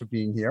back. Thanks for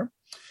being here.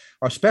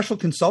 Our special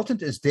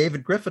consultant is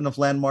David Griffin of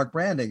Landmark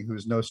Branding,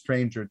 who's no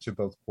stranger to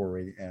both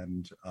Corey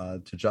and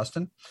to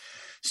Justin.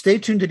 Stay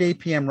tuned at 8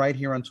 p.m. right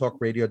here on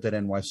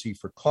talkradio.nyc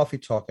for Coffee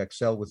Talk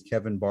XL with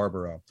Kevin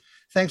Barbaro.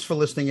 Thanks for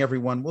listening,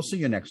 everyone. We'll see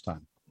you next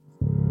time.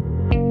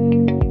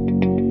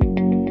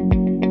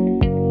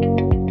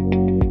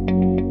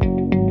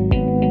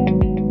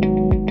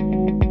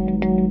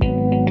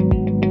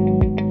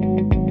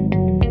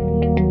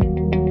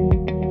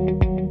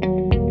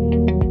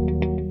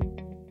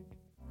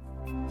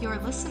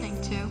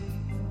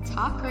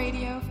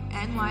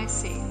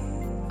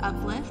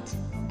 Uplift,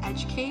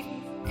 educate,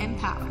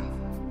 empower.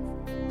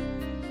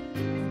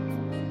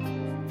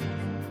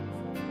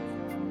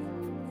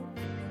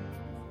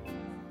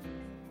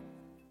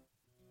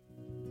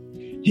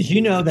 Did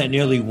you know that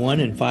nearly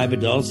 1 in 5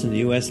 adults in the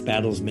U.S.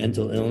 battles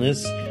mental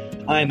illness?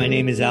 Hi, my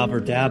name is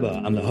Albert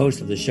Daba. I'm the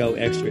host of the show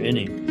Extra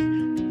Innings.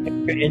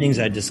 Extra Innings,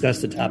 I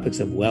discuss the topics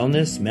of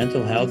wellness,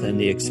 mental health, and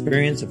the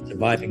experience of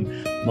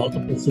surviving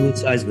multiple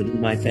suicides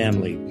within my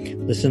family.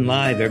 Listen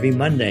live every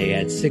Monday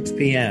at 6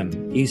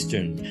 p.m.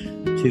 Eastern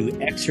to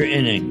Extra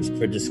Innings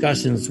for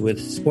discussions with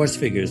sports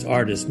figures,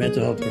 artists,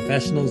 mental health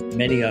professionals, and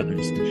many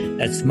others.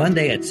 That's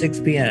Monday at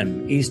 6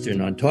 p.m.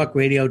 Eastern on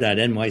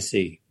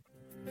talkradio.nyc.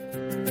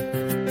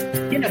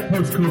 In a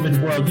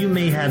post-COVID world, you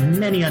may have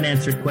many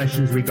unanswered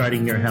questions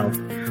regarding your health.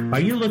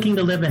 Are you looking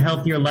to live a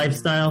healthier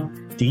lifestyle?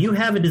 Do you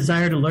have a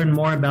desire to learn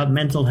more about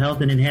mental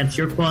health and enhance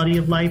your quality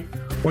of life?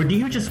 Or do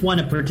you just want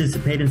to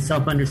participate in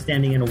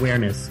self-understanding and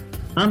awareness?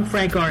 I'm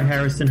Frank R.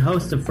 Harrison,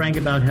 host of Frank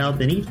About Health,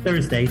 and each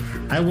Thursday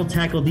I will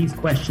tackle these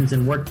questions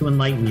and work to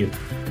enlighten you.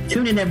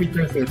 Tune in every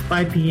Thursday at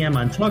 5 p.m.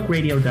 on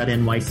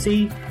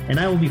talkradio.nyc, and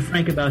I will be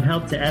frank about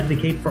health to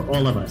advocate for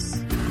all of us.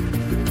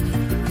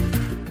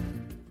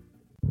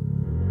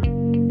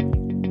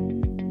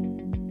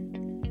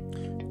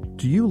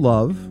 Do you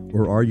love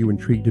or are you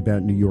intrigued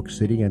about New York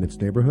City and its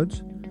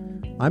neighborhoods?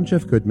 I'm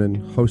Jeff Goodman,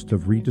 host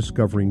of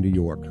Rediscovering New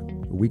York,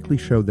 a weekly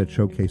show that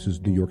showcases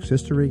New York's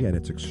history and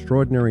its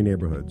extraordinary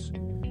neighborhoods.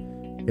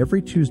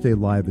 Every Tuesday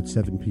live at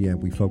 7 p.m.,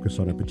 we focus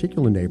on a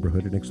particular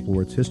neighborhood and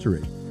explore its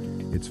history,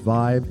 its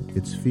vibe,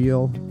 its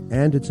feel,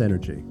 and its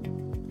energy.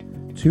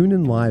 Tune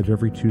in live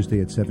every Tuesday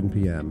at 7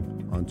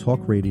 p.m. on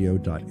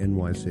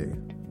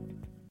talkradio.nyc.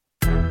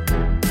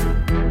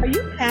 Are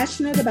you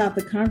passionate about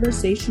the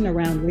conversation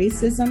around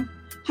racism?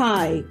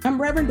 Hi,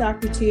 I'm Reverend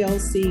Dr.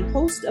 TLC,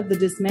 host of the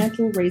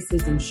Dismantle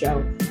Racism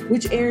Show,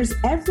 which airs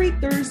every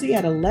Thursday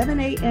at 11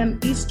 a.m.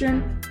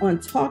 Eastern on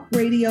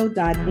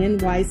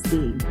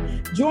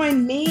talkradio.nyc.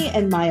 Join me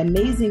and my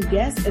amazing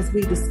guests as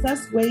we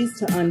discuss ways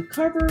to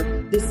uncover,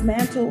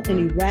 dismantle,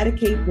 and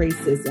eradicate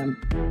racism.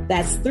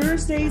 That's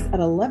Thursdays at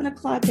 11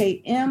 o'clock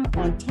a.m.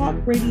 on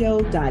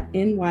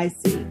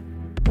talkradio.nyc.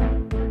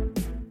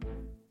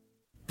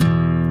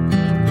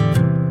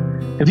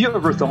 Have you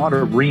ever thought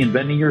of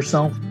reinventing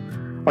yourself?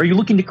 Are you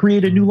looking to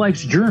create a new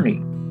life's journey?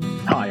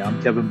 Hi,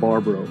 I'm Kevin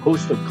Barbaro,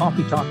 host of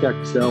Coffee Talk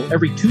XL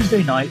every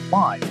Tuesday night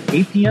live,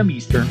 8 p.m.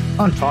 Eastern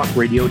on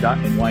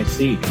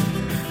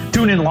talkradio.nyc.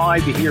 Tune in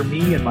live to hear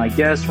me and my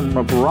guests from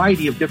a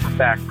variety of different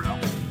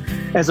backgrounds.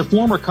 As a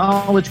former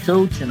college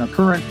coach and a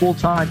current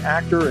full-time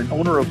actor and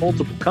owner of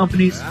multiple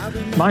companies,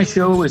 my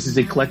show is as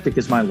eclectic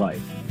as my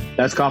life.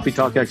 That's Coffee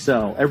Talk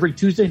XL every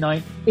Tuesday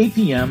night, 8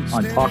 p.m.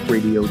 on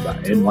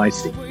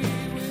talkradio.nyc.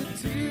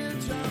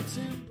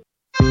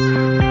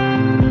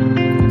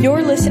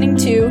 You're listening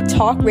to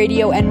Talk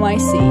Radio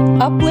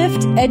NYC.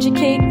 Uplift,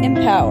 educate,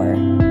 empower.